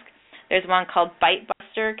task. There's one called Bite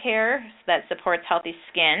Buster Care, that supports healthy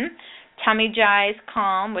skin. Tummy Jize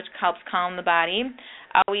Calm, which helps calm the body.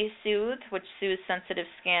 Owie Soothe, which soothes sensitive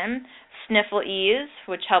skin. Sniffle Ease,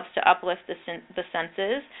 which helps to uplift the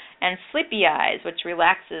senses. And Sleepy Eyes, which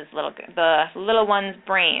relaxes the little one's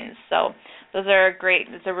brains. So those are great.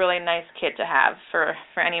 It's a really nice kit to have for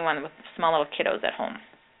anyone with small little kiddos at home.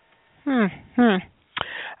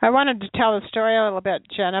 I wanted to tell the story a little bit,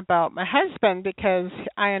 Jen, about my husband, because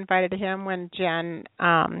I invited him when Jen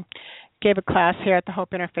gave a class here at the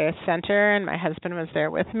Hope Interfaith Center, and my husband was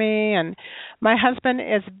there with me. And my husband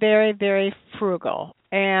is very, very frugal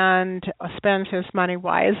and spends his money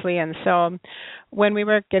wisely. And so when we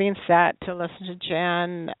were getting set to listen to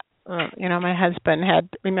Jen, my husband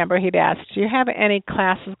he'd asked, do you have any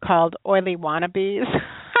classes called Oily Wannabes?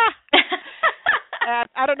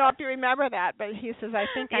 I don't know if you remember that, but he says, I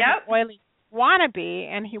think I'm an oily wannabe,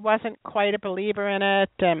 and he wasn't quite a believer in it.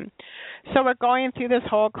 And so we're going through this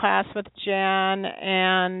whole class with Jen,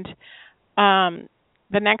 and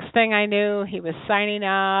the next thing I knew, he was signing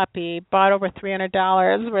up. He bought over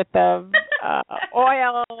 $300 worth of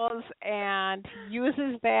oils and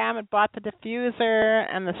uses them, and bought the diffuser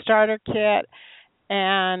and the starter kit.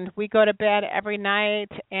 And we go to bed every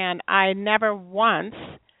night, and I never once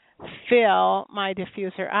fill my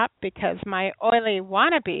diffuser up because my oily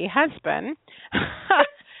wannabe husband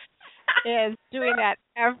is doing that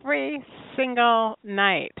every single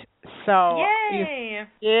night. So yay!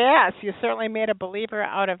 You certainly made a believer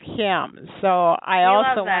out of him. So I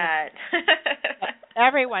love that.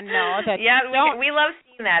 Everyone knows that. Yeah, we love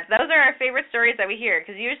seeing that. Those are our favorite stories that we hear,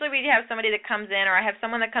 because usually we have somebody that comes in, or I have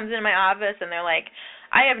someone that comes into my office and they're like,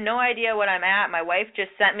 I have no idea what I'm at. My wife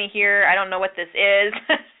just sent me here. I don't know what this is.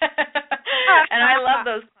 And I love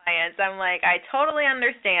those clients. I'm like, I totally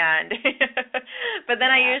understand. But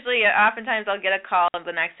then oftentimes I'll get a call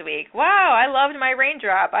the next week. Wow, I loved my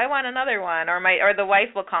raindrop. I want another one. Or the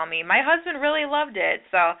wife will call me. My husband really loved it.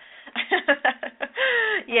 So,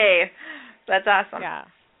 yay. That's awesome. Yeah.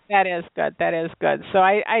 That is good. That is good. So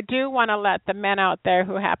I do want to let the men out there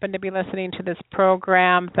who happen to be listening to this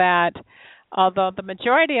program that although the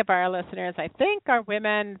majority of our listeners, I think, are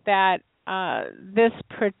women, that this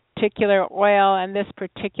particular oil and this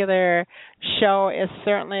particular show is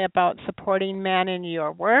certainly about supporting men in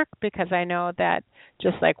your work, because I know that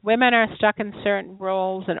just like women are stuck in certain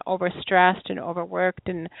roles and overstressed and overworked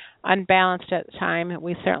and unbalanced at times,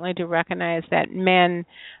 we certainly do recognize that men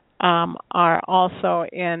are also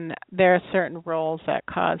in their certain roles that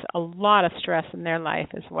cause a lot of stress in their life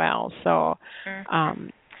as well. So,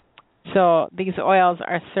 so these oils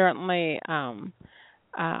are certainly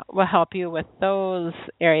will help you with those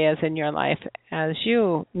areas in your life as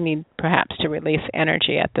you need perhaps to release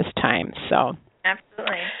energy at this time. So,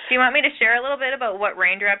 absolutely. Do you want me to share a little bit about what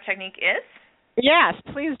raindrop technique is? Yes,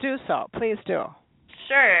 please do so. Please do.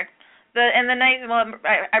 Sure.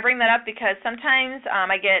 I bring that up because sometimes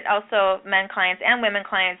I get also men clients and women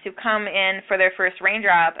clients who come in for their first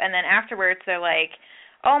raindrop, and then afterwards they're like,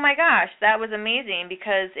 oh my gosh, that was amazing,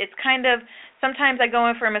 because it's kind of, sometimes I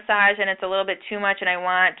go in for a massage and it's a little bit too much and I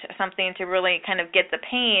want something to really kind of get the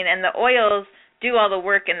pain, and the oils do all the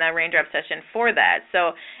work in the raindrop session for that.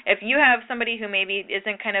 So if you have somebody who maybe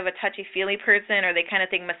isn't kind of a touchy-feely person, or they kind of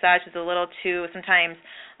think massage is a little too sometimes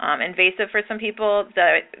invasive for some people,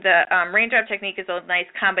 the raindrop technique is a nice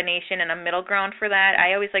combination and a middle ground for that.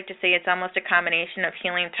 I always like to say it's almost a combination of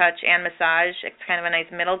healing touch and massage. It's kind of a nice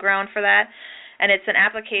middle ground for that. And it's an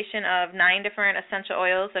application of 9 different essential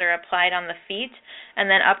oils that are applied on the feet and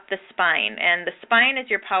then up the spine. And the spine is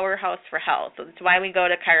your powerhouse for health. So it's why we go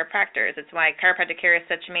to chiropractors. It's why chiropractic care is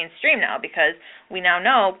such mainstream now, because we now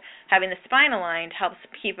know having the spine aligned helps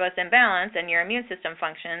keep us in balance, and your immune system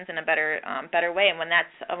functions in a better way, and when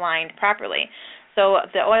that's aligned properly. So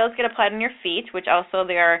the oils get applied on your feet, which also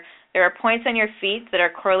there are points on your feet that are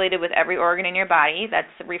correlated with every organ in your body. That's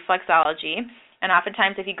reflexology. And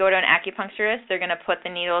oftentimes if you go to an acupuncturist, they're going to put the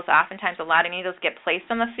needles, oftentimes a lot of needles get placed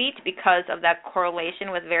on the feet because of that correlation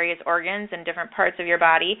with various organs and different parts of your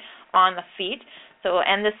body on the feet. So,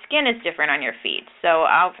 and the skin is different on your feet. So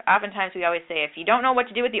oftentimes we always say, if you don't know what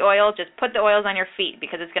to do with the oil, just put the oils on your feet,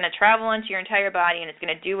 because it's going to travel into your entire body and it's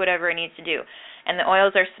going to do whatever it needs to do. And the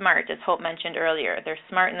oils are smart, as Hope mentioned earlier. They're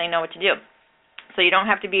smart and they know what to do. So you don't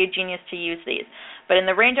have to be a genius to use these. But in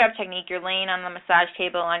the raindrop technique, you're laying on the massage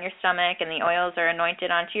table on your stomach, and the oils are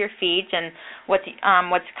anointed onto your feet. And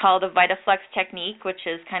what's called a VitaFlex technique, which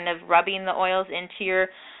is kind of rubbing the oils into your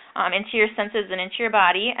senses and into your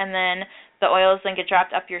body, and then the oils then get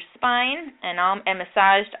dropped up your spine and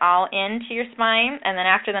massaged all into your spine. And then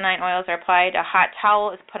after the 9 oils are applied, a hot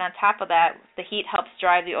towel is put on top of that. The heat helps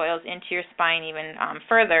drive the oils into your spine even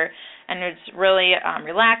further, and it's really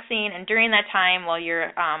relaxing. And during that time, while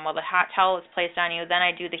the hot towel is placed on you, then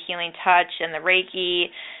I do the healing touch and the Reiki,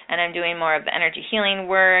 and I'm doing more of the energy healing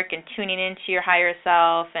work and tuning into your higher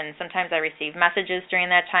self. And sometimes I receive messages during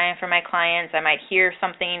that time from my clients. I might hear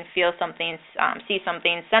something, feel something, see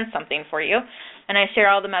something, sense something for you. And I share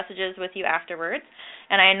all the messages with you afterwards.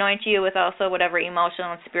 And I anoint you with also whatever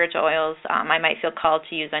emotional and spiritual oils I might feel called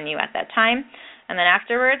to use on you at that time. And then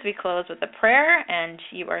afterwards, we close with a prayer, and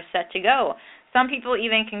you are set to go. Some people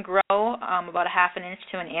even can grow about a half an inch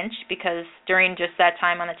to an inch, because during just that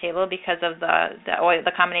time on the table, because of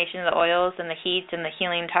the combination of the oils and the heat and the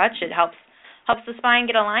healing touch, it helps the spine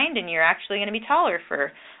get aligned, and you're actually going to be taller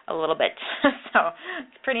for a little bit. So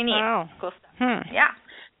it's pretty neat. Wow. Cool stuff. Yeah.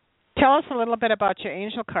 Tell us a little bit about your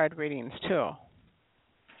angel card readings too.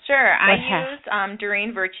 Sure. I use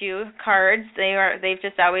Doreen Virtue cards. They've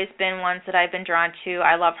just always been ones that I've been drawn to.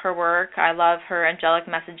 I love her work. I love her angelic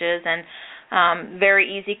messages, and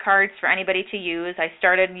very easy cards for anybody to use. I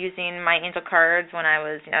started using my angel cards when I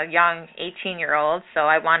was a young 18-year-old, so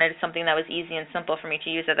I wanted something that was easy and simple for me to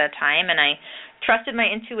use at that time, and I trusted my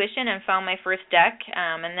intuition and found my first deck.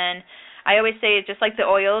 And then I always say, just like the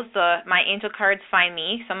oils, my angel cards find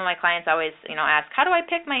me. Some of my clients always, ask, how do I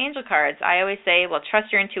pick my angel cards? I always say, well,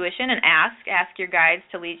 trust your intuition and ask your guides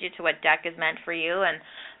to lead you to what deck is meant for you. And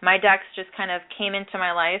my decks just kind of came into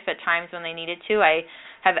my life at times when they needed to. I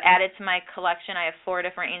have added to my collection. I have 4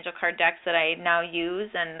 different angel card decks that I now use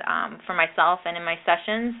and for myself and in my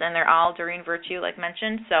sessions, and they're all Doreen Virtue, like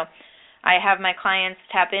mentioned. So I have my clients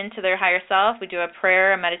tap into their higher self. We do a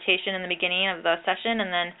prayer, a meditation in the beginning of the session,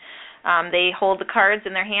 and then They hold the cards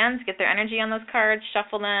in their hands, get their energy on those cards,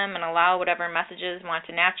 shuffle them, and allow whatever messages want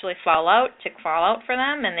to naturally fall out for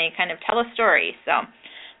them, and they kind of tell a story. So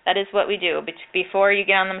that is what we do. Before you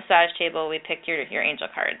get on the massage table, we pick your angel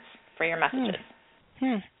cards for your messages.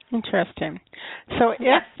 Interesting. So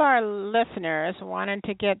if our listeners wanted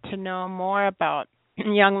to get to know more about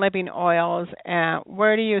Young Living Oils,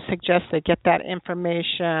 where do you suggest they get that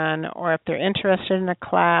information, or if they're interested in a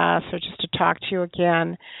class or just to talk to you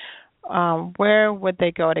again, where would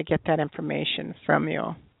they go to get that information from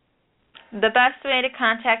you? The best way to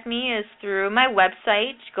contact me is through my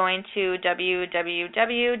website, going to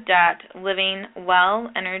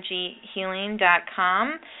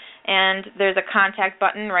www.livingwellenergyhealing.com, and there's a contact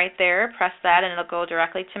button right there. Press that and it'll go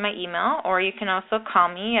directly to my email, or you can also call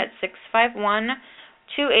me at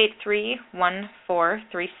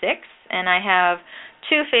 651-283-1436, and I have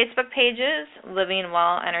 2 Facebook pages, Living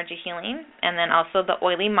Well Energy Healing, and then also the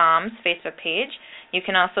Oily Moms Facebook page. You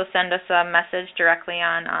can also send us a message directly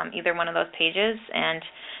on either one of those pages, and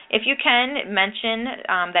if you can, mention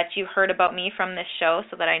that you heard about me from this show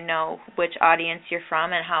so that I know which audience you're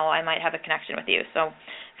from and how I might have a connection with you. So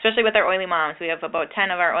especially with our Oily Moms, we have about 10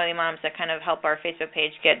 of our Oily Moms that kind of help our Facebook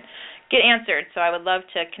page get answered. So I would love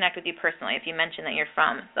to connect with you personally if you mention that you're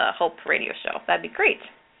from the Hope Radio Show. That'd be great.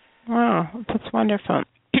 Wow, that's wonderful.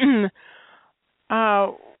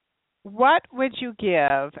 What would you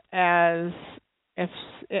give as, if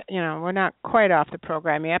we're not quite off the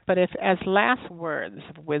program yet, but if as last words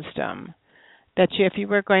of wisdom, that if you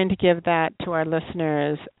were going to give that to our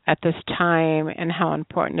listeners at this time and how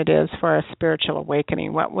important it is for a spiritual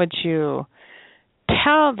awakening, what would you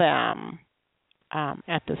tell them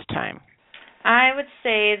at this time? I would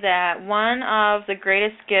say that one of the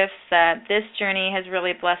greatest gifts that this journey has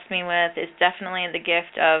really blessed me with is definitely the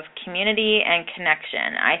gift of community and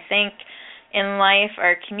connection. I think in life,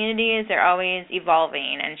 our communities are always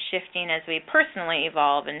evolving and shifting as we personally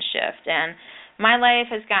evolve and shift. And my life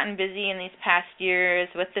has gotten busy in these past years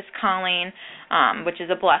with this calling, which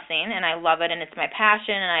is a blessing, and I love it, and it's my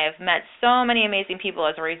passion, and I have met so many amazing people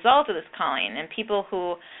as a result of this calling, and people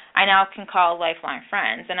who I now can call lifelong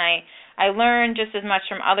friends. And I learn just as much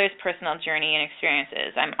from others' personal journey and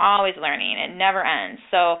experiences. I'm always learning. It never ends.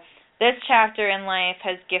 So this chapter in life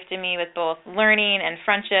has gifted me with both learning and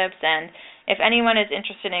friendships, and if anyone is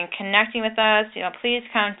interested in connecting with us, please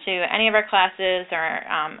come to any of our classes or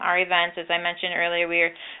our events. As I mentioned earlier,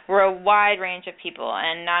 we're a wide range of people,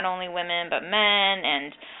 and not only women but men,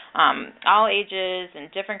 and all ages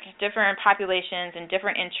and different populations and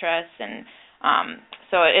different interests, and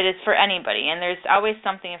so it is for anybody, and there's always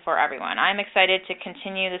something for everyone. I'm excited to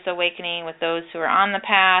continue this awakening with those who are on the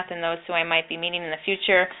path and those who I might be meeting in the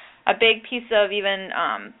future. A big piece of even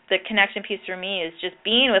the connection piece for me is just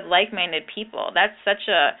being with like-minded people. That's such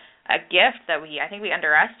a gift that I think we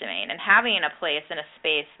underestimate, and having a place and a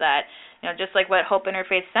space that, just like what Hope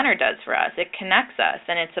Interfaith Center does for us, it connects us,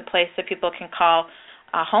 and it's a place that people can call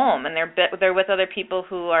home, and they're with other people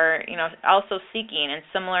who are, also seeking and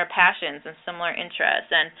similar passions and similar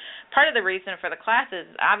interests. And part of the reason for the classes,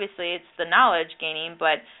 obviously, it's the knowledge gaining,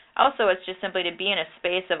 but also it's just simply to be in a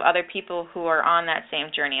space of other people who are on that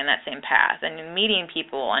same journey and that same path, and meeting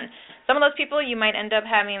people. And some of those people you might end up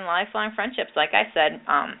having lifelong friendships. Like I said,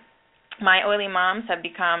 my Oily Moms have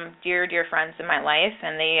become dear, dear friends in my life,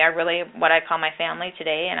 and they are really what I call my family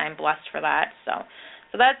today, and I'm blessed for that. So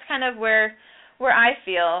that's kind of where I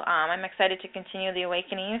feel. I'm excited to continue the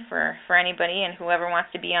awakening for anybody, and whoever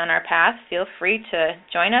wants to be on our path, feel free to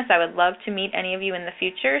join us. I would love to meet any of you in the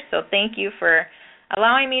future, so thank you for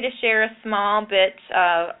allowing me to share a small bit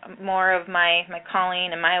more of my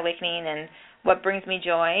calling and my awakening and what brings me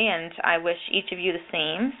joy, and I wish each of you the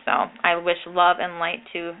same. So I wish love and light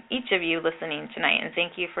to each of you listening tonight, and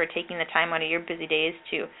thank you for taking the time out of your busy days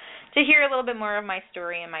to hear a little bit more of my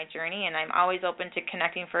story and my journey, and I'm always open to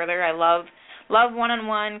connecting further. I love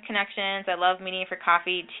one-on-one connections. I love meeting for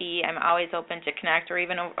coffee, tea. I'm always open to connect, or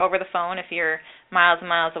even over the phone if you're miles and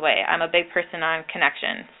miles away. I'm a big person on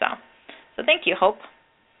connection, so thank you, Hope.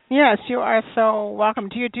 Yes, you are so welcome.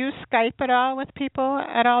 Do you do Skype at all with people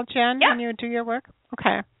at all, Jen, when you do your work?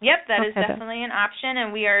 Okay. Yep, that is definitely an option,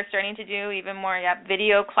 and we are starting to do even more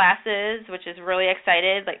video classes, which is really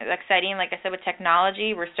exciting. Like I said, with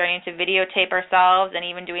technology, we're starting to videotape ourselves and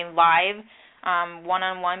even doing live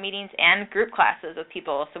one-on-one meetings and group classes with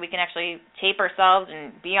people, so we can actually tape ourselves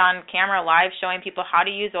and be on camera live showing people how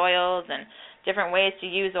to use oils and different ways to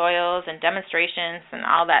use oils and demonstrations and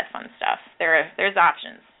all that fun stuff. There's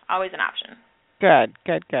options, always an option. Good.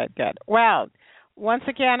 Well, once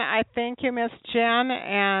again, I thank you, Miss Jen,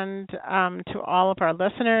 and to all of our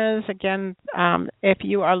listeners. Again, if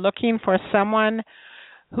you are looking for someone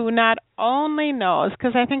who not only knows,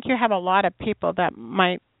 because I think you have a lot of people that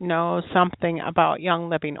might know something about Young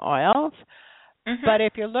Living Oils, but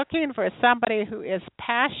if you're looking for somebody who is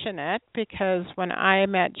passionate, because when I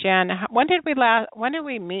met Jen, when did we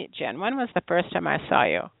meet, Jen? When was the first time I saw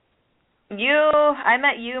you? I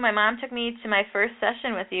met you. My mom took me to my first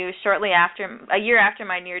session with you shortly after, a year after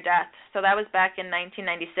my near death. So that was back in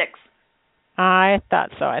 1996. I thought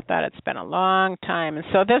so. I thought it's been a long time. And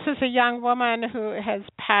so this is a young woman who has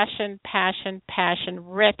passion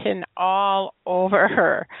written all over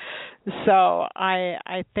her. So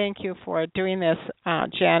I thank you for doing this,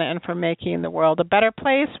 Jen, and for making the world a better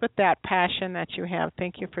place with that passion that you have.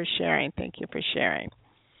 Thank you for sharing. Thank you for sharing.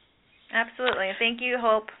 Absolutely. Thank you,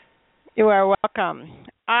 Hope. You are welcome.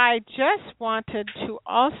 I just wanted to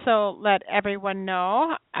also let everyone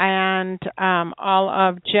know, and all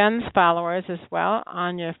of Jen's followers as well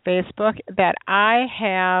on your Facebook, that I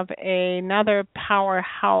have another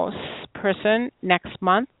powerhouse person next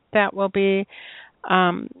month that will be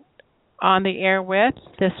on the air with.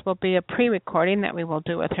 This will be a pre-recording that we will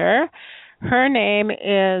do with her. Her name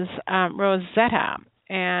is Rosetta,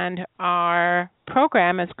 and our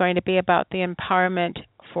program is going to be about the empowerment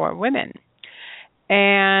for women.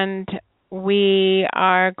 And we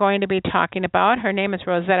are going to be talking about, her name is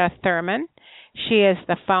Rosetta Thurman. She is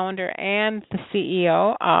the founder and the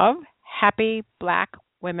CEO of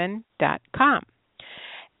HappyBlackWomen.com.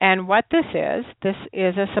 And what this is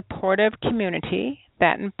a supportive community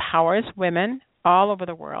that empowers women all over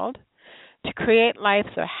the world to create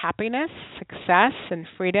lives of happiness, success, and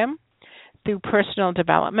freedom through personal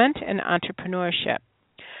development and entrepreneurship.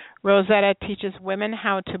 Rosetta teaches women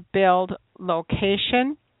how to build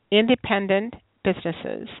location-independent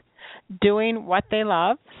businesses, doing what they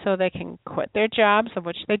love so they can quit their jobs of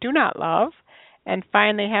which they do not love, and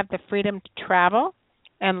finally have the freedom to travel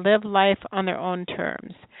and live life on their own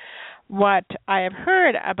terms. What I have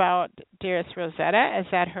heard about dearest Rosetta is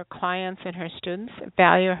that her clients and her students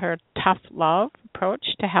value her tough love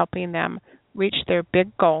approach to helping them reach their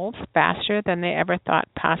big goals faster than they ever thought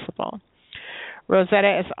possible.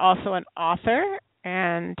 Rosetta is also an author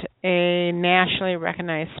and a nationally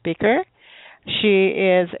recognized speaker. She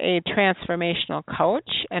is a transformational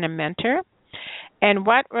coach and a mentor. And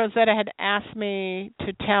what Rosetta had asked me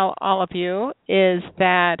to tell all of you is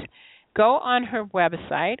that go on her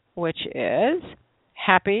website, which is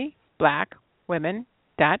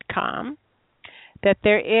HappyBlackWomen.com, that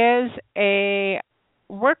there is a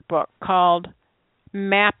workbook called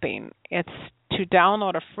Mapping. It's to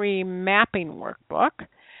download a free mapping workbook.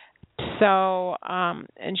 So,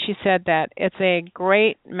 and she said that it's a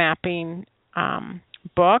great mapping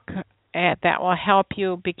book that will help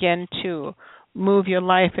you begin to move your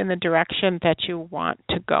life in the direction that you want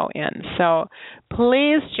to go in. So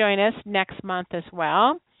please join us next month as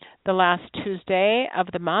well, the last Tuesday of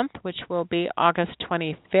the month, which will be August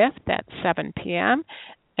 25th at 7 p.m.,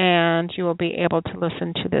 and you will be able to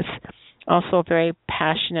listen to this also very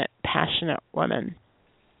passionate woman.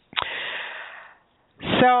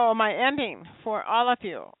 So my ending for all of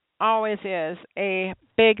you always is a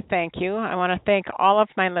big thank you. I want to thank all of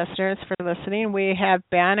my listeners for listening. We have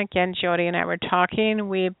been, again, Jody and I were talking,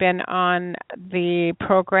 we've been on the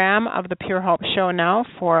program of the Pure Hope Show now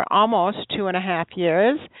for almost 2.5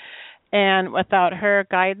 years. And without her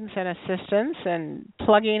guidance and assistance and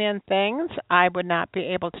plugging in things, I would not be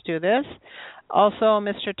able to do this. Also,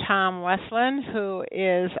 Mr. Tom Westland, who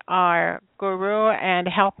is our guru and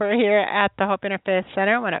helper here at the Hope Interfaith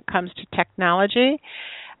Center when it comes to technology.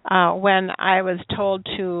 When I was told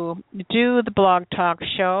to do the Blog Talk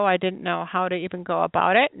show, I didn't know how to even go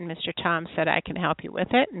about it, and Mr. Tom said, I can help you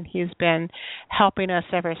with it, and he's been helping us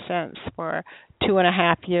ever since for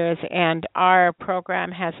 2.5 years, and our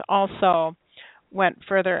program has also went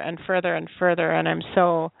further and further and further, and I'm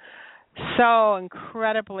so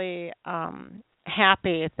incredibly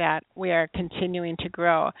happy that we are continuing to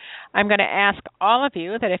grow. I'm going to ask all of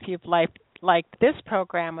you that if you've liked this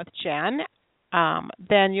program with Jen,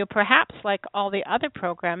 then you'll perhaps like all the other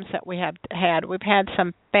programs that we have had. We've had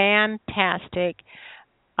some fantastic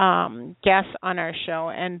guests on our show,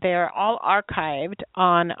 and they're all archived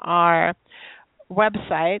on our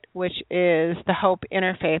website, which is the Hope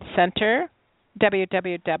Interfaith Center,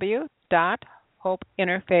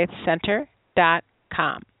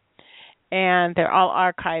 www.hopeinterfaithcenter.com. And they're all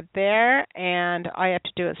archived there, and all you have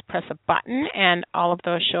to do is press a button, and all of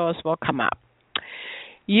those shows will come up.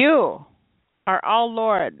 You are all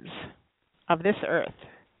lords of this earth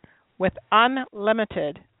with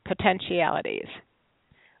unlimited potentialities.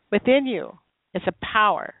 Within you is a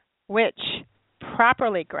power which,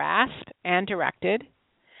 properly grasped and directed,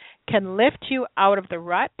 can lift you out of the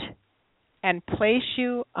rut and place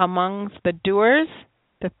you amongst the doers,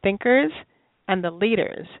 the thinkers, and the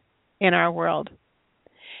leaders in our world.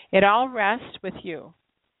 It all rests with you,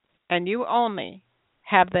 and you only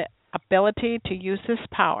have the ability to use this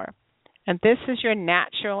power, and this is your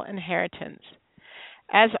natural inheritance.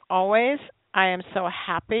 As always, I am so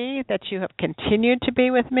happy that you have continued to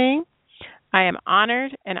be with me. I am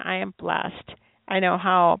honored and I am blessed. I know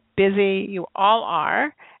how busy you all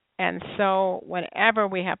are, and so whenever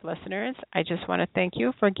we have listeners, I just want to thank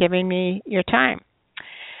you for giving me your time.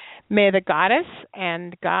 May the goddess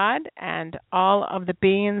and God and all of the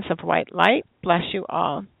beings of white light bless you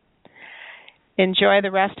all. Enjoy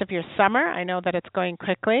the rest of your summer. I know that it's going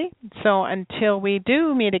quickly. So until we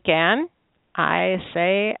do meet again, I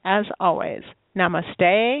say, as always,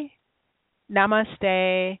 namaste,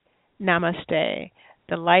 namaste, namaste.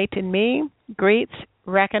 The light in me greets,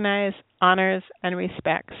 recognizes, honors, and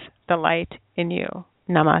respects the light in you.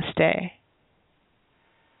 Namaste.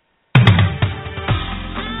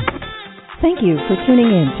 Thank you for tuning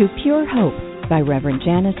in to Pure Hope by Reverend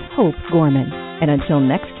Janice Hope Gorman. And until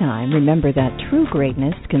next time, remember that true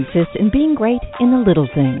greatness consists in being great in the little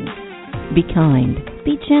things. Be kind,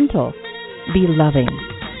 be gentle, be loving,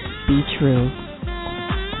 be true.